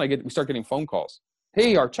 All of a sudden we start getting phone calls.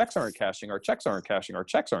 Hey, our checks aren't cashing. Our checks aren't cashing. Our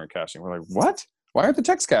checks aren't cashing. We're like, what? Why aren't the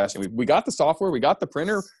checks cashing? We got the software. We got the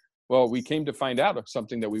printer. Well, we came to find out of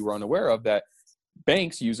something that we were unaware of, that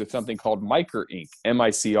banks use something called Micr ink,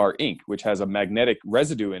 MICR ink, which has a magnetic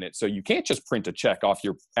residue in it. So you can't just print a check off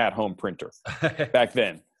your at-home printer back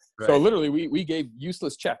then. Right. So literally we gave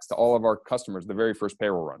useless checks to all of our customers the very first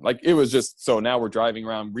payroll run. Like it was just, so now we're driving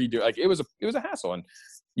around it was a hassle. And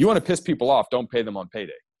you want to piss people off, don't pay them on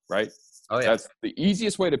payday, right? Oh yeah. That's the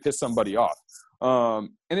easiest way to piss somebody off. And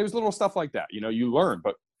it was little stuff like that, you learn,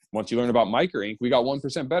 but once you learn about Micr ink, we got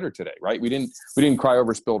 1% better today, right? We didn't cry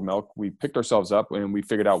over spilled milk. We picked ourselves up and we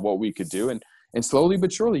figured out what we could do. And slowly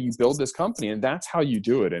but surely you build this company, and that's how you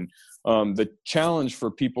do it. And the challenge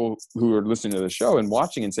for people who are listening to the show and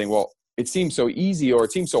watching and saying, well, it seemed so easy, or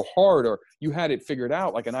it seemed so hard, or you had it figured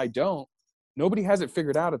out, like, and I don't. Nobody has it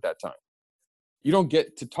figured out at that time. You don't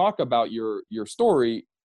get to talk about your story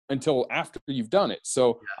until after you've done it.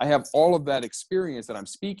 So I have all of that experience that I'm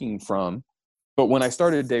speaking from. But when I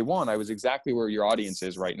started day one, I was exactly where your audience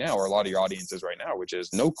is right now, or a lot of your audience is right now, which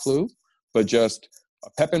is no clue, but just a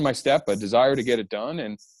pep in my step, a desire to get it done,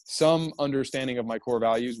 and some understanding of my core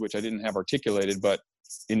values, which I didn't have articulated, but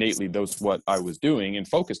innately those what I was doing and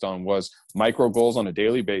focused on was micro goals on a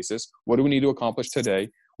daily basis. What do we need to accomplish today?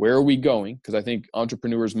 Where are we going? Because I think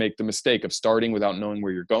entrepreneurs make the mistake of starting without knowing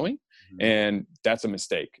where you're going. And that's a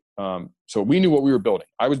mistake. So we knew what we were building.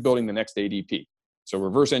 I was building the next ADP. So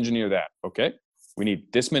reverse engineer that. Okay. We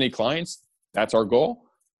need this many clients. That's our goal.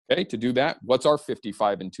 Okay. To do that, what's our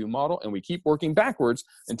 55 and 2 model? And we keep working backwards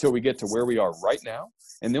until we get to where we are right now.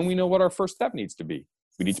 And then we know what our first step needs to be.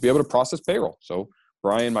 We need to be able to process payroll. So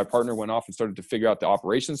Brian, my partner, went off and started to figure out the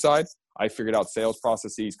operations side. I figured out sales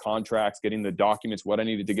processes, contracts, getting the documents, what I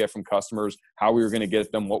needed to get from customers, how we were going to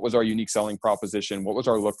get them, what was our unique selling proposition, what was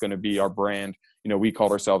our look going to be, our brand. You know, we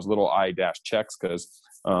called ourselves Little I-Checks because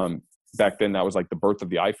back then that was like the birth of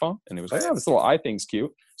the iPhone. And it was like, oh, this little I thing's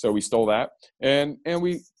cute. So we stole that. And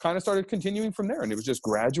we kind of started continuing from there. And it was just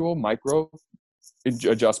gradual micro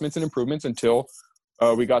adjustments and improvements until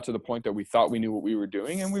we got to the point that we thought we knew what we were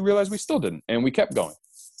doing, and we realized we still didn't, and we kept going.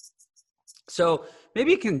 So maybe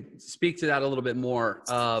you can speak to that a little bit more.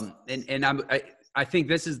 I think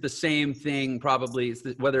this is the same thing, probably,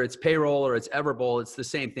 whether it's payroll or it's Everbowl, it's the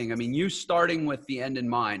same thing. I mean, you starting with the end in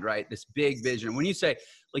mind, right? This big vision. When you say,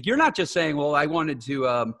 like, you're not just saying, well, I wanted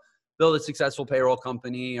to build a successful payroll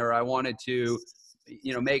company, or I wanted to,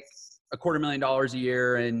 make $250,000 a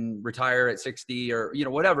year and retire at 60, or,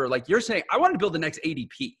 whatever. Like, you're saying, I want to build the next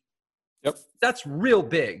ADP. Yep. That's real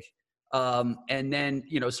big. And then,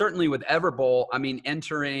 certainly with Everbowl, I mean,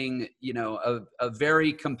 entering, a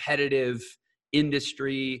very competitive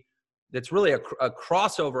industry that's really a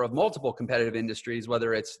crossover of multiple competitive industries,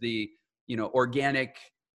 whether it's the, organic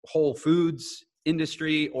whole foods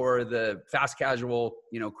industry or the fast casual,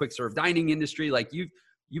 quick serve dining industry. Like you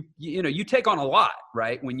take on a lot,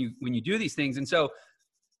 right? When you do these things. And so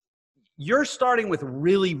you're starting with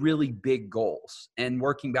really, really big goals and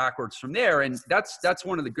working backwards from there. And that's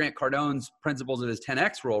one of the Grant Cardone's principles of his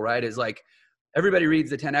 10X rule, right? Is like, everybody reads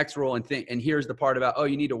the 10X rule and here's the part about, oh,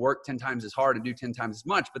 you need to work 10 times as hard and do 10 times as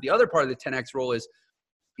much. But the other part of the 10X rule is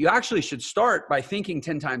you actually should start by thinking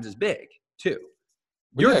 10 times as big too.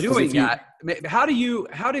 You're doing that. How did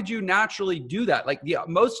you naturally do that? Like, the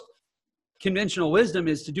most conventional wisdom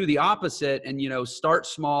is to do the opposite and, start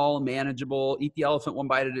small, manageable, eat the elephant one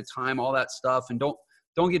bite at a time, all that stuff. And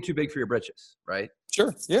don't get too big for your britches. Right.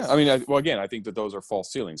 Sure. Yeah. I mean, I think that those are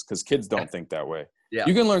false ceilings because kids don't think that way. Yeah.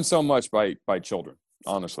 You can learn so much by children,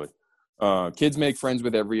 honestly. Kids make friends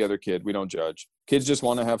with every other kid. We don't judge. Kids just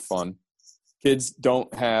want to have fun. Kids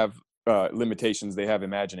don't have limitations. They have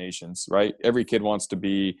imaginations, right? Every kid wants to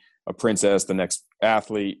be a princess, the next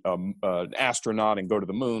athlete, an astronaut, and go to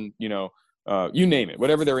the moon, you name it,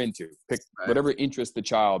 whatever they're into, pick whatever interests the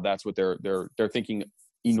child. That's what they're thinking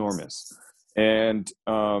enormous. And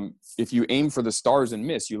if you aim for the stars and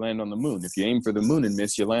miss, you land on the moon. If you aim for the moon and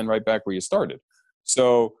miss, you land right back where you started.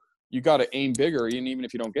 So you got to aim bigger. And even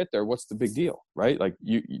if you don't get there, what's the big deal, right? Like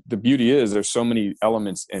the beauty is there's so many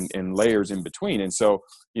elements and layers in between. And so,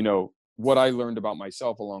 what I learned about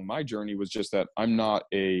myself along my journey was just that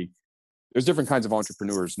there's different kinds of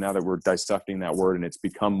entrepreneurs now that we're dissecting that word and it's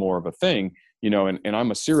become more of a thing, and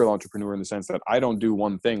I'm a serial entrepreneur in the sense that I don't do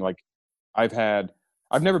one thing. Like I've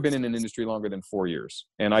never been in an industry longer than 4 years.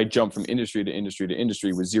 And I jumped from industry to industry to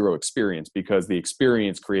industry with zero experience because the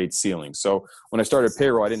experience creates ceilings. So when I started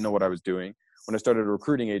payroll, I didn't know what I was doing. When I started a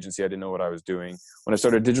recruiting agency, I didn't know what I was doing. When I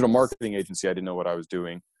started a digital marketing agency, I didn't know what I was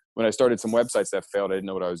doing. When I started some websites that failed, I didn't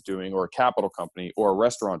know what I was doing, or a capital company or a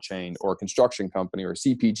restaurant chain or a construction company or a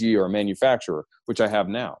CPG or a manufacturer, which I have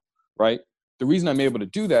now, right? The reason I'm able to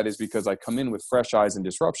do that is because I come in with fresh eyes and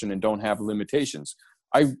disruption and don't have limitations.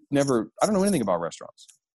 I don't know anything about restaurants.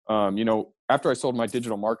 After I sold my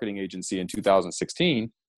digital marketing agency in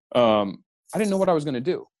 2016, I didn't know what I was going to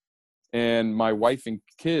do. And my wife and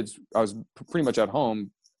kids, I was pretty much at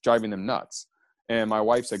home driving them nuts. And my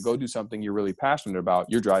wife said, go do something you're really passionate about.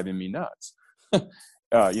 You're driving me nuts,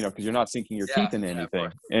 because you're not sinking your teeth in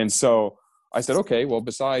anything. And so I said, okay, well,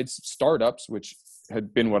 besides startups, which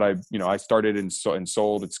had been what I started and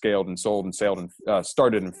sold and scaled and sold and sailed and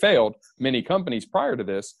started and failed many companies prior to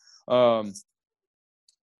this. I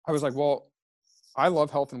was like, well, I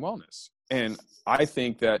love health and wellness. And I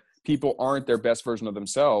think that people aren't their best version of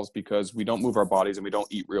themselves because we don't move our bodies and we don't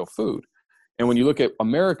eat real food. And when you look at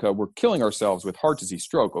America, we're killing ourselves with heart disease,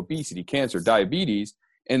 stroke, obesity, cancer, diabetes.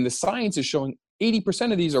 And the science is showing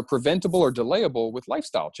 80% of these are preventable or delayable with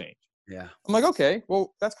lifestyle change. Yeah. I'm like, okay,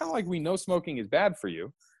 well, that's kind of like we know smoking is bad for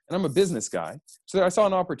you. And I'm a business guy. So I saw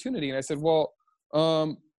an opportunity and I said, well,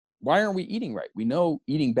 why aren't we eating right? We know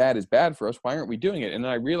eating bad is bad for us. Why aren't we doing it? And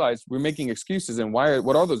then I realized we're making excuses. And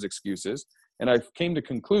what are those excuses? And I came to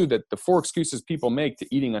conclude that the 4 excuses people make to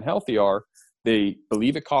eating unhealthy are they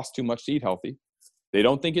believe it costs too much to eat healthy. They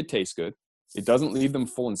don't think it tastes good. It doesn't leave them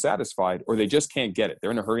full and satisfied, or they just can't get it.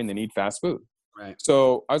 They're in a hurry and they need fast food. Right.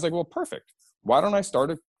 So I was like, well, perfect. Why don't I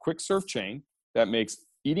start a quick serve chain that makes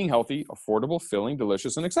eating healthy, affordable, filling,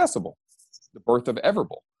 delicious, and accessible? The birth of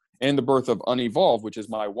Everbowl and the birth of Unevolved, which is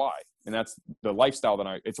my why. And that's the lifestyle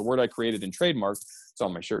it's a word I created and trademarked. It's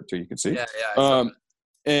on my shirt too, you can see. Yeah.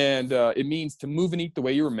 It means to move and eat the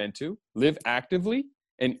way you were meant to, live actively,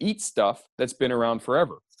 and eat stuff that's been around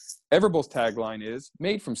forever. Everbowl's tagline is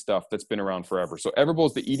made from stuff that's been around forever. So Everbowl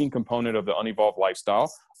is the eating component of the Unevolved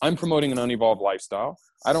lifestyle. I'm promoting an Unevolved lifestyle.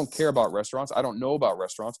 I don't care about restaurants. I don't know about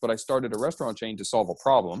restaurants, but I started a restaurant chain to solve a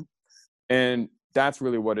problem. And that's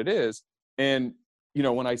really what it is. And,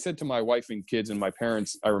 when I said to my wife and kids and my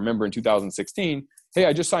parents, I remember in 2016, hey,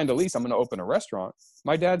 I just signed a lease. I'm going to open a restaurant.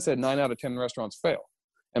 My dad said 9 out of 10 restaurants fail.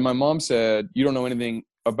 And my mom said, you don't know anything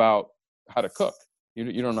about how to cook.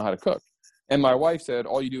 You don't know how to cook. And my wife said,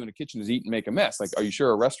 all you do in the kitchen is eat and make a mess. Like, are you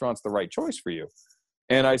sure a restaurant's the right choice for you?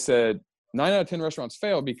 And I said, 9 out of 10 restaurants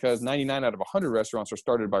fail because 99 out of 100 restaurants are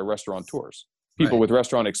started by restaurateurs, people with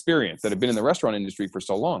restaurant experience that have been in the restaurant industry for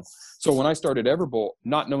so long. So when I started Everbowl,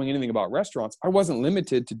 not knowing anything about restaurants, I wasn't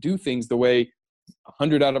limited to do things the way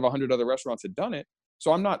 100 out of 100 other restaurants had done it.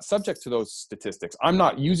 So I'm not subject to those statistics. I'm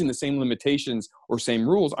not using the same limitations or same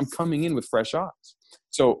rules. I'm coming in with fresh eyes.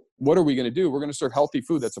 So what are we going to do? We're going to serve healthy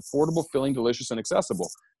food that's affordable, filling, delicious, and accessible.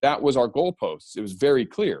 That was our goalposts. It was very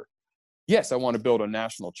clear. Yes, I want to build a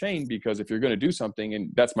national chain because if you're going to do something, and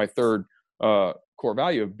that's my third core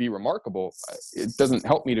value of be remarkable, it doesn't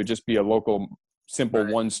help me to just be a local, simple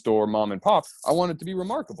one-store mom and pop. I want it to be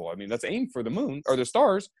remarkable. I mean, let's aim for the moon or the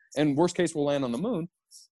stars, and worst case, we'll land on the moon.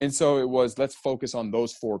 And so it was, let's focus on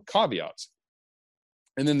those 4 caveats.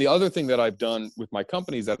 And then the other thing that I've done with my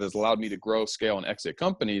companies that has allowed me to grow, scale, and exit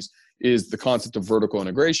companies is the concept of vertical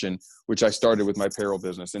integration, which I started with my payroll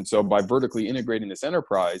business. And so by vertically integrating this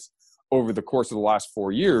enterprise over the course of the last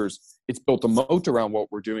 4 years, it's built a moat around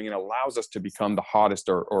what we're doing and allows us to become the hottest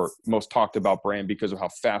or most talked about brand because of how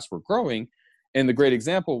fast we're growing. And the great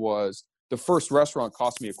example was the first restaurant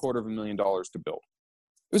cost me $250,000 to build.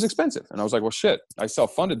 It was expensive. And I was like, well, shit, I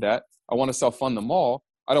self-funded that. I want to self-fund them all.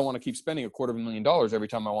 I don't want to keep spending $250,000 every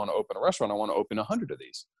time I want to open a restaurant. I want to open 100 of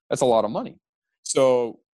these. That's a lot of money.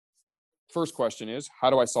 So first question is, how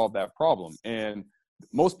do I solve that problem? And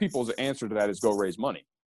most people's answer to that is go raise money.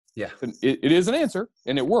 Yeah. It is an answer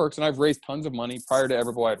and it works. And I've raised tons of money. Prior to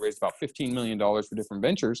Everbowl, I had raised about $15 million for different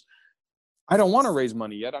ventures. I don't want to raise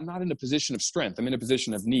money yet. I'm not in a position of strength. I'm in a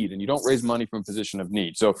position of need, and you don't raise money from a position of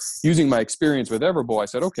need. So using my experience with Everbowl, I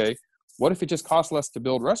said, okay, what if it just costs less to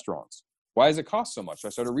build restaurants? Why does it cost so much? So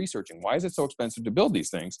I started researching. Why is it so expensive to build these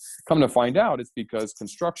things? Come to find out, it's because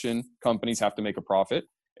construction companies have to make a profit,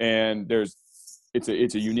 and it's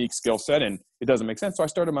a unique skill set, and it doesn't make sense. So I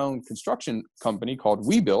started my own construction company called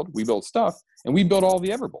We Build Stuff, and we build all the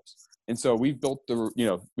Everbowls. And so we've built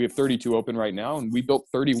we have 32 open right now, and we built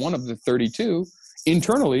 31 of the 32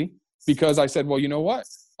 internally because I said, well, you know what?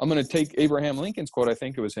 I'm going to take Abraham Lincoln's quote, I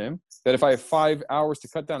think it was him, that if I have 5 hours to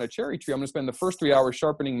cut down a cherry tree, I'm going to spend the first 3 hours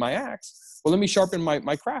sharpening my axe. Well, let me sharpen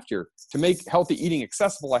my craft here. To make healthy eating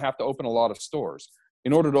accessible, I have to open a lot of stores.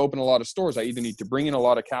 In order to open a lot of stores, I either need to bring in a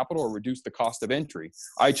lot of capital or reduce the cost of entry.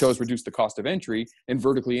 I chose reduce the cost of entry and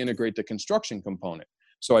vertically integrate the construction component.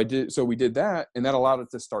 So we did that, and that allowed us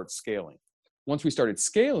to start scaling. Once we started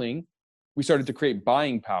scaling, we started to create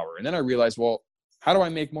buying power. And then I realized, well, how do I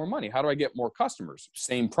make more money? How do I get more customers?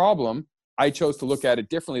 Same problem. I chose to look at it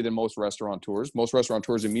differently than most restaurateurs. Most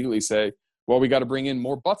restaurateurs immediately say, well, we got to bring in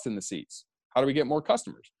more butts in the seats. How do we get more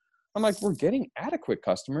customers? I'm like, we're getting adequate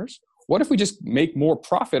customers. What if we just make more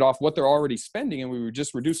profit off what they're already spending and we would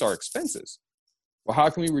just reduce our expenses? Well,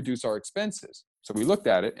 how can we reduce our expenses? So we looked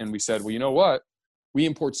at it and we said, well, you know what? We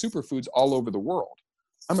import superfoods all over the world.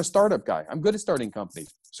 I'm a startup guy. I'm good at starting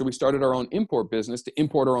companies. So we started our own import business to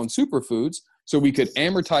import our own superfoods so we could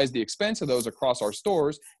amortize the expense of those across our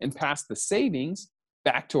stores and pass the savings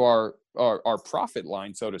back to our profit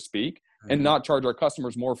line, so to speak, and not charge our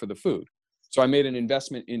customers more for the food. So I made an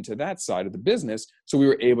investment into that side of the business. So we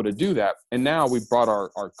were able to do that. And now we've brought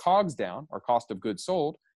our COGS down, our cost of goods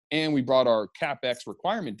sold, and we brought our CapEx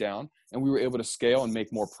requirement down, and we were able to scale and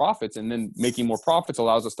make more profits. And then making more profits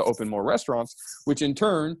allows us to open more restaurants, which in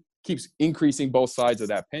turn keeps increasing both sides of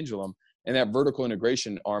that pendulum. And that vertical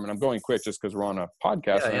integration arm, and I'm going quick just because we're on a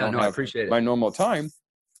podcast and I don't have I appreciate my it. normal time,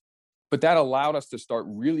 but that allowed us to start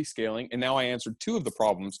really scaling. And now I answered 2 of the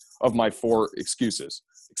problems of my 4 excuses.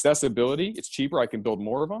 Accessibility, it's cheaper, I can build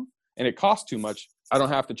more of them, and it costs too much. I don't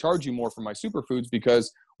have to charge you more for my superfoods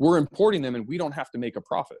because we're importing them and we don't have to make a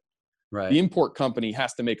profit. Right. The import company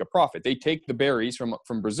has to make a profit. They take the berries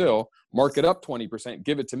from Brazil, mark it up 20%,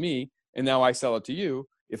 give it to me, and now I sell it to you.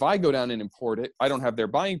 If I go down and import it, I don't have their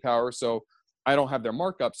buying power, so I don't have their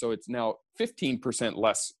markup. So it's now 15%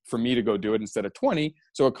 less for me to go do it instead of 20.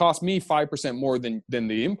 So it costs me 5% more than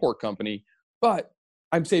the import company, but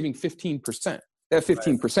I'm saving 15%. That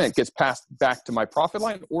 15% gets passed back to my profit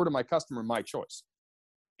line or to my customer, my choice.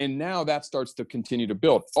 And now that starts to continue to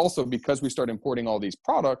build. Also, because we start importing all these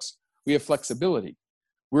products, we have flexibility.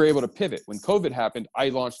 We're able to pivot. When COVID happened, I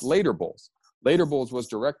launched Later Bowls. Later Bowls was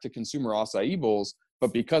direct to consumer acai bowls,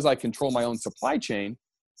 but because I control my own supply chain,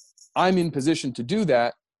 I'm in position to do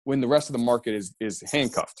that when the rest of the market is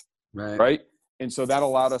handcuffed, right? And so that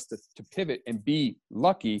allowed us to pivot and be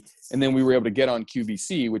lucky. And then we were able to get on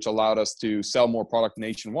QVC, which allowed us to sell more product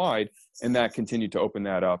nationwide, and that continued to open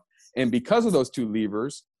that up. And because of those 2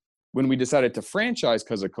 levers, when we decided to franchise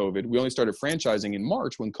because of COVID, we only started franchising in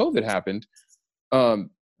March when COVID happened.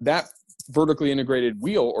 That vertically integrated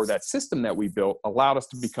wheel, or that system that we built, allowed us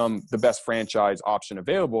to become the best franchise option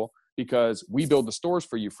available, because we build the stores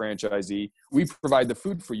for you, franchisee. We provide the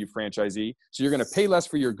food for you, franchisee. So you're going to pay less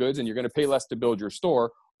for your goods and you're going to pay less to build your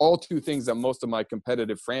store. All 2 things that most of my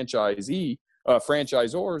competitive franchisors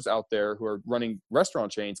out there who are running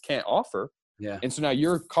restaurant chains can't offer. Yeah. And so now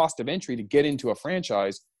your cost of entry to get into a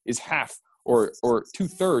franchise is half or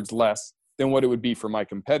 2/3 less than what it would be for my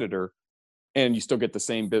competitor. And you still get the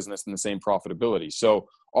same business and the same profitability. So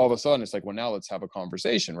all of a sudden it's like, well, now let's have a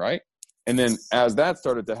conversation, right? And then as that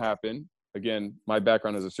started to happen, again, my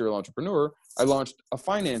background as a serial entrepreneur, I launched a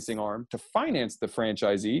financing arm to finance the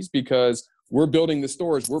franchisees, because we're building the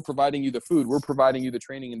stores, we're providing you the food, we're providing you the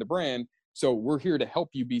training and the brand. So we're here to help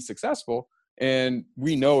you be successful. And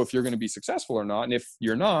we know if you're going to be successful or not. And if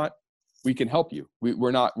you're not, we can help you.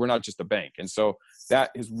 We're not just a bank. And so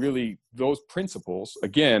that is really those principles,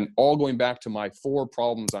 again, all going back to my 4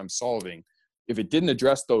 problems I'm solving. If it didn't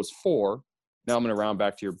address those 4, now I'm going to round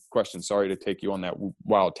back to your question. Sorry to take you on that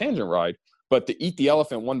wild tangent ride, but to eat the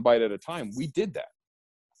elephant one bite at a time, we did that.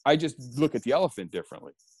 I just look at the elephant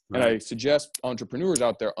differently. Right. And I suggest entrepreneurs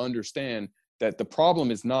out there understand that the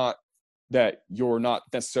problem is not that you're not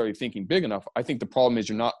necessarily thinking big enough. I think the problem is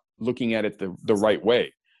you're not looking at it the right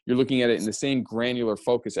way. You're looking at it in the same granular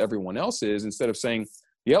focus everyone else is, instead of saying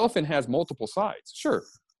the elephant has multiple sides. Sure,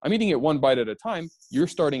 I'm eating it one bite at a time. You're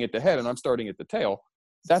starting at the head and I'm starting at the tail.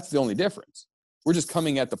 That's the only difference. We're just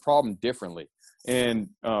coming at the problem differently. And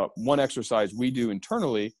one exercise we do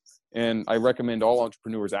internally, and I recommend all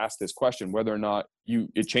entrepreneurs ask this question, whether or not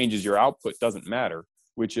it changes your output doesn't matter,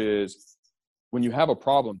 which is, when you have a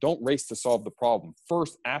problem, don't race to solve the problem.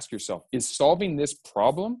 First, ask yourself, is solving this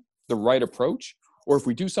problem the right approach? Or if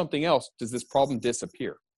we do something else, does this problem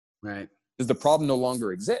disappear? Right. Does the problem no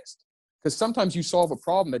longer exist? Because sometimes you solve a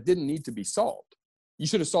problem that didn't need to be solved. You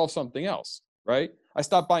should have solved something else, right? I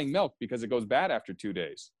stopped buying milk because it goes bad after 2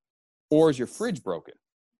 days. Or is your fridge broken?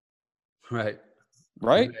 Right.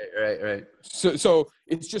 Right? Right. So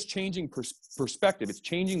it's just changing perspective. It's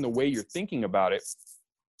changing the way you're thinking about it.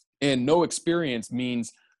 And no experience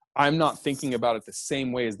means I'm not thinking about it the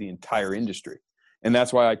same way as the entire industry. And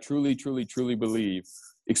that's why I truly, truly, truly believe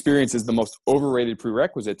experience is the most overrated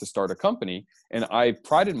prerequisite to start a company. And I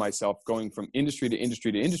prided myself going from industry to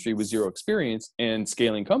industry to industry with zero experience and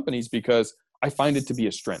scaling companies, because I find it to be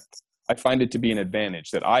a strength. I find it to be an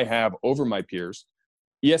advantage that I have over my peers.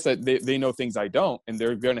 Yes, they know things I don't, and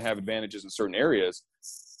they're going to have advantages in certain areas.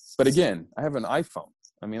 But again, I have an iPhone.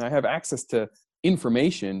 I mean, I have access to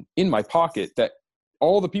information in my pocket that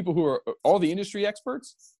all the people who are, all the industry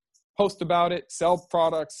experts post about it, sell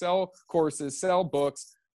products, sell courses, sell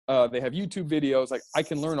books. They have YouTube videos. Like, I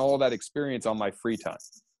can learn all that experience on my free time.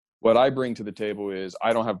 What I bring to the table is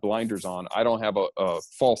I don't have blinders on. I don't have a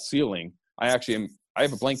false ceiling. I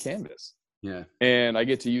have a blank canvas. Yeah. And I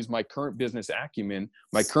get to use my current business acumen,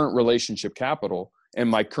 my current relationship capital, and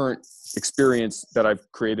my current experience that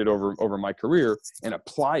I've created over my career, and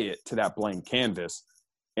apply it to that blank canvas.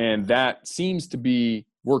 And that seems to be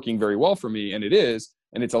working very well for me. And it is.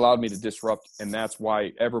 And it's allowed me to disrupt. And that's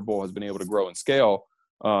why Everbowl has been able to grow and scale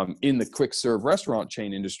in the quick serve restaurant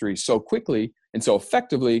chain industry so quickly and so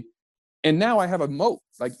effectively, And now I have a moat.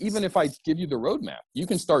 Like, even if I give you the roadmap, you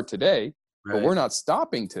can start today, but we're not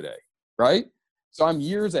stopping today, right? So I'm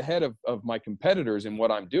years ahead of my competitors in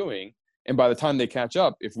what I'm doing. And by the time they catch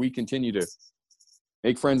up, if we continue to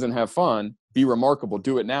make friends and have fun, be remarkable,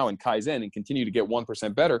 do it now, and Kaizen, and continue to get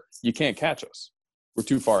 1% better, you can't catch us. We're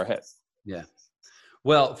too far ahead. Yeah.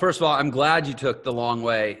 Well, first of all, I'm glad you took the long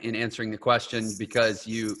way in answering the question, because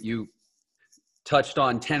you touched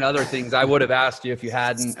on 10 other things I would have asked you if you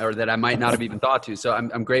hadn't, or that I might not have even thought to. So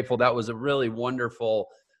I'm grateful. That was a really wonderful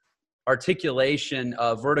articulation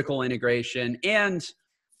of vertical integration. And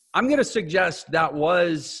I'm going to suggest that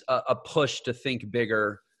was a push to think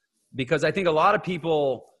bigger, because I think a lot of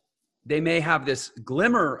people, they may have this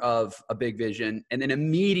glimmer of a big vision and then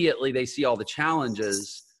immediately they see all the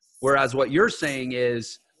challenges. Whereas what you're saying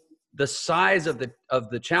is the size of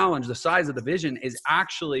the challenge, the size of the vision is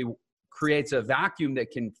actually creates a vacuum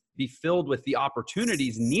that can be filled with the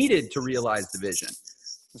opportunities needed to realize the vision.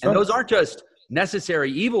 And those aren't just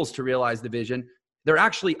necessary evils to realize the vision. They're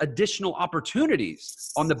actually additional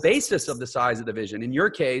opportunities on the basis of the size of the vision. In your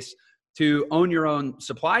case, to own your own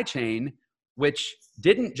supply chain, which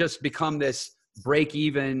didn't just become this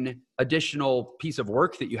break-even additional piece of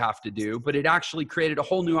work that you have to do, but it actually created a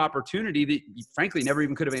whole new opportunity that you frankly never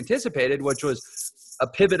even could have anticipated, which was a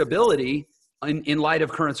pivotability in light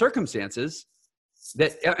of current circumstances.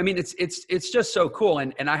 That, I mean, it's just so cool.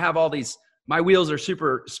 And I have all these, my wheels are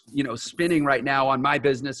super, spinning right now on my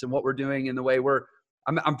business and what we're doing and the way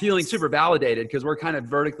I'm feeling super validated, because we're kind of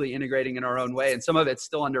vertically integrating in our own way. And some of it's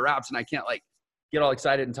still under wraps and I can't get all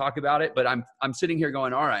excited and talk about it, but I'm sitting here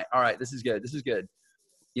going, all right, this is good.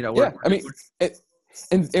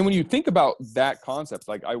 And when you think about that concept,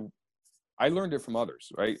 like I learned it from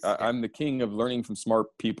others, right? I'm the king of learning from smart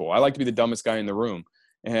people. I like to be the dumbest guy in the room.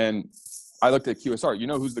 And I looked at QSR. You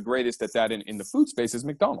know who's the greatest at that in the food space is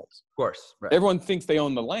McDonald's. Of course. Right. Everyone thinks they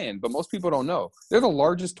own the land, but most people don't know. They're the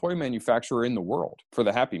largest toy manufacturer in the world for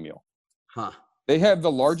the Happy Meal. Huh. They have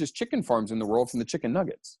the largest chicken farms in the world from the chicken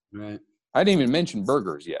nuggets. Right. I didn't even mention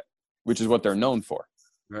burgers yet, which is what they're known for.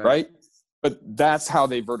 Right? But that's how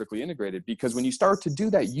they vertically integrated, because when you start to do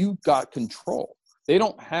that, you got control. They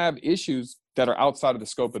don't have issues that are outside of the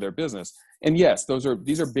scope of their business. And yes,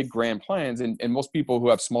 these are big grand plans. And most people who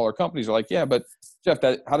have smaller companies are like, yeah, but Jeff,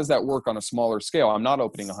 how does that work on a smaller scale? I'm not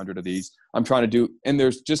opening 100 of these. I'm trying to do, and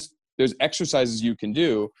there's exercises you can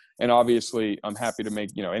do. And obviously I'm happy to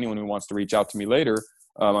make, anyone who wants to reach out to me later,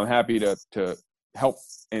 I'm happy to help.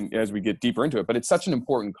 And as we get deeper into it, but it's such an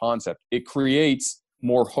important concept. It creates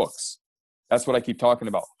more hooks. That's what I keep talking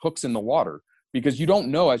about. Hooks in the water. Because you don't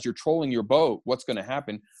know as you're trolling your boat what's going to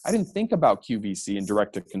happen. I didn't think about QVC and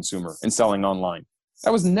direct to consumer and selling online.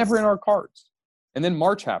 That was never in our cards. And then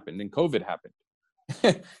March happened and COVID happened.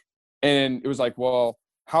 And it was like, well,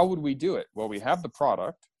 how would we do it? Well, we have the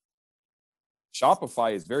product.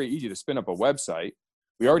 Shopify is very easy to spin up a website.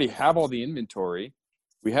 We already have all the inventory.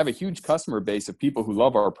 We have a huge customer base of people who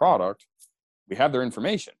love our product. We have their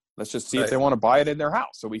information. Let's just see if they want to buy it in their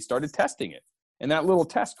house. So we started testing it. And that little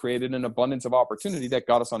test created an abundance of opportunity that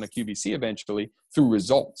got us on a QVC eventually through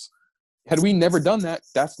results. Had we never done that,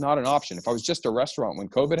 that's not an option. If I was just a restaurant when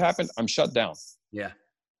COVID happened, I'm shut down. Yeah.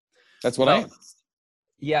 That's what I am.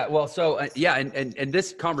 Yeah. Well, so and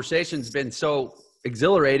this conversation's been so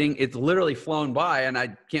exhilarating. It's literally flown by, and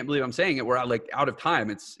I can't believe I'm saying it. We're out of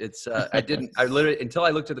time. I literally, until I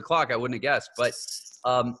looked at the clock, I wouldn't have guessed. But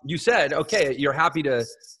you said, okay, you're happy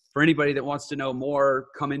for anybody that wants to know more,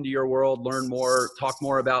 come into your world, learn more, talk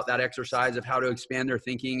more about that exercise of how to expand their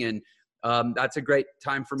thinking. And that's a great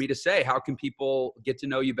time for me to say, how can people get to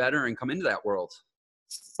know you better and come into that world?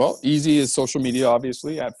 Well, easy is social media,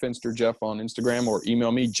 obviously, at Finster Jeff on Instagram, or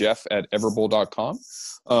email me, jeff@everbowl.com,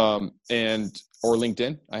 or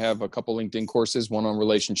LinkedIn. I have a couple LinkedIn courses, one on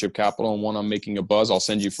relationship capital and one on making a buzz. I'll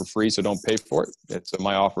send you for free, so don't pay for it. It's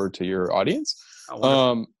my offer to your audience.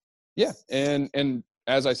 Yeah. And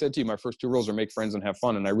as I said to you, my first 2 rules are make friends and have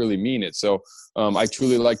fun. And I really mean it. So I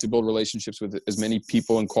truly like to build relationships with as many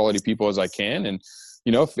people and quality people as I can. And,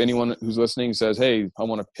 if anyone who's listening says, hey, I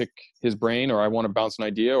want to pick his brain, or I want to bounce an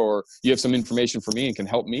idea, or you have some information for me and can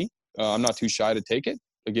help me, I'm not too shy to take it.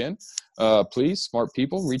 Again, please, smart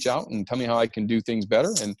people, reach out and tell me how I can do things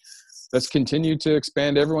better. And let's continue to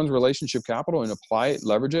expand everyone's relationship capital and apply it,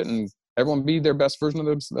 leverage it, and everyone be their best version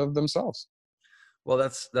of themselves. Well,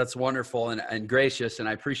 that's wonderful and gracious, and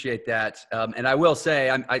I appreciate that. And I will say,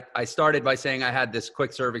 I started by saying I had this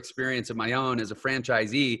quick serve experience of my own as a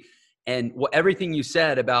franchisee, and everything you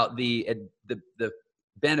said about the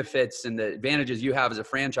benefits and the advantages you have as a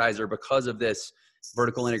franchisor because of this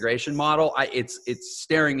vertical integration model, it's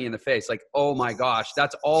staring me in the face. Like, oh my gosh,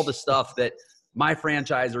 that's all the stuff that my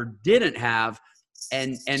franchisor didn't have.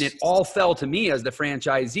 And it all fell to me as the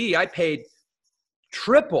franchisee. I paid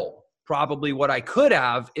triple probably what I could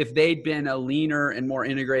have if they'd been a leaner and more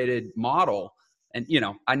integrated model. And,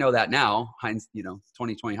 I know that now,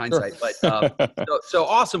 2020 hindsight, Sure. but so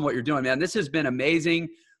awesome what you're doing, man. This has been amazing.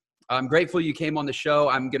 I'm grateful you came on the show.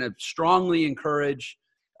 I'm going to strongly encourage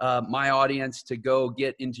my audience to go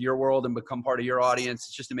get into your world and become part of your audience.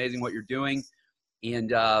 It's just amazing what you're doing.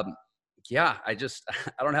 And I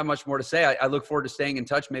don't have much more to say. I look forward to staying in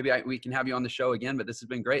touch. Maybe we can have you on the show again, but this has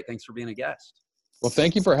been great. Thanks for being a guest. Well,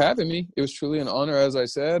 thank you for having me. It was truly an honor, as I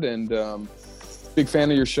said, and big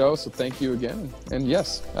fan of your show. So thank you again. And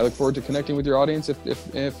yes, I look forward to connecting with your audience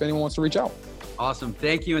if anyone wants to reach out. Awesome.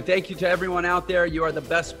 Thank you. And thank you to everyone out there. You are the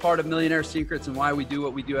best part of Millionaire Secrets and why we do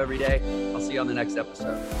what we do every day. I'll see you on the next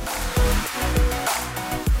episode.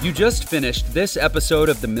 You just finished this episode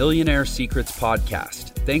of the Millionaire Secrets podcast.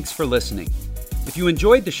 Thanks for listening. If you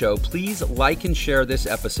enjoyed the show, please like and share this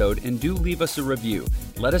episode and do leave us a review.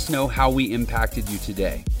 Let us know how we impacted you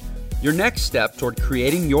today. Your next step toward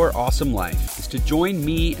creating your awesome life is to join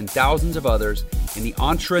me and thousands of others in the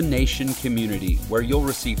Entre Nation community, where you'll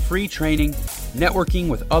receive free training, networking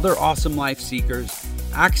with other awesome life seekers,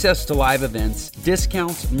 access to live events,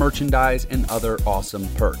 discounts, merchandise, and other awesome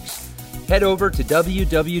perks. Head over to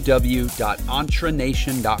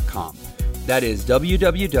www.entrenation.com. That is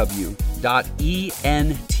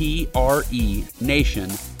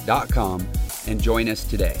www.entrenation.com and join us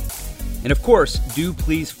today. And of course, do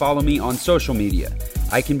please follow me on social media.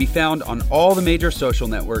 I can be found on all the major social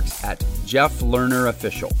networks at Jeff Lerner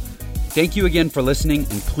Official. Thank you again for listening,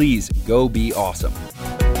 and please go be awesome.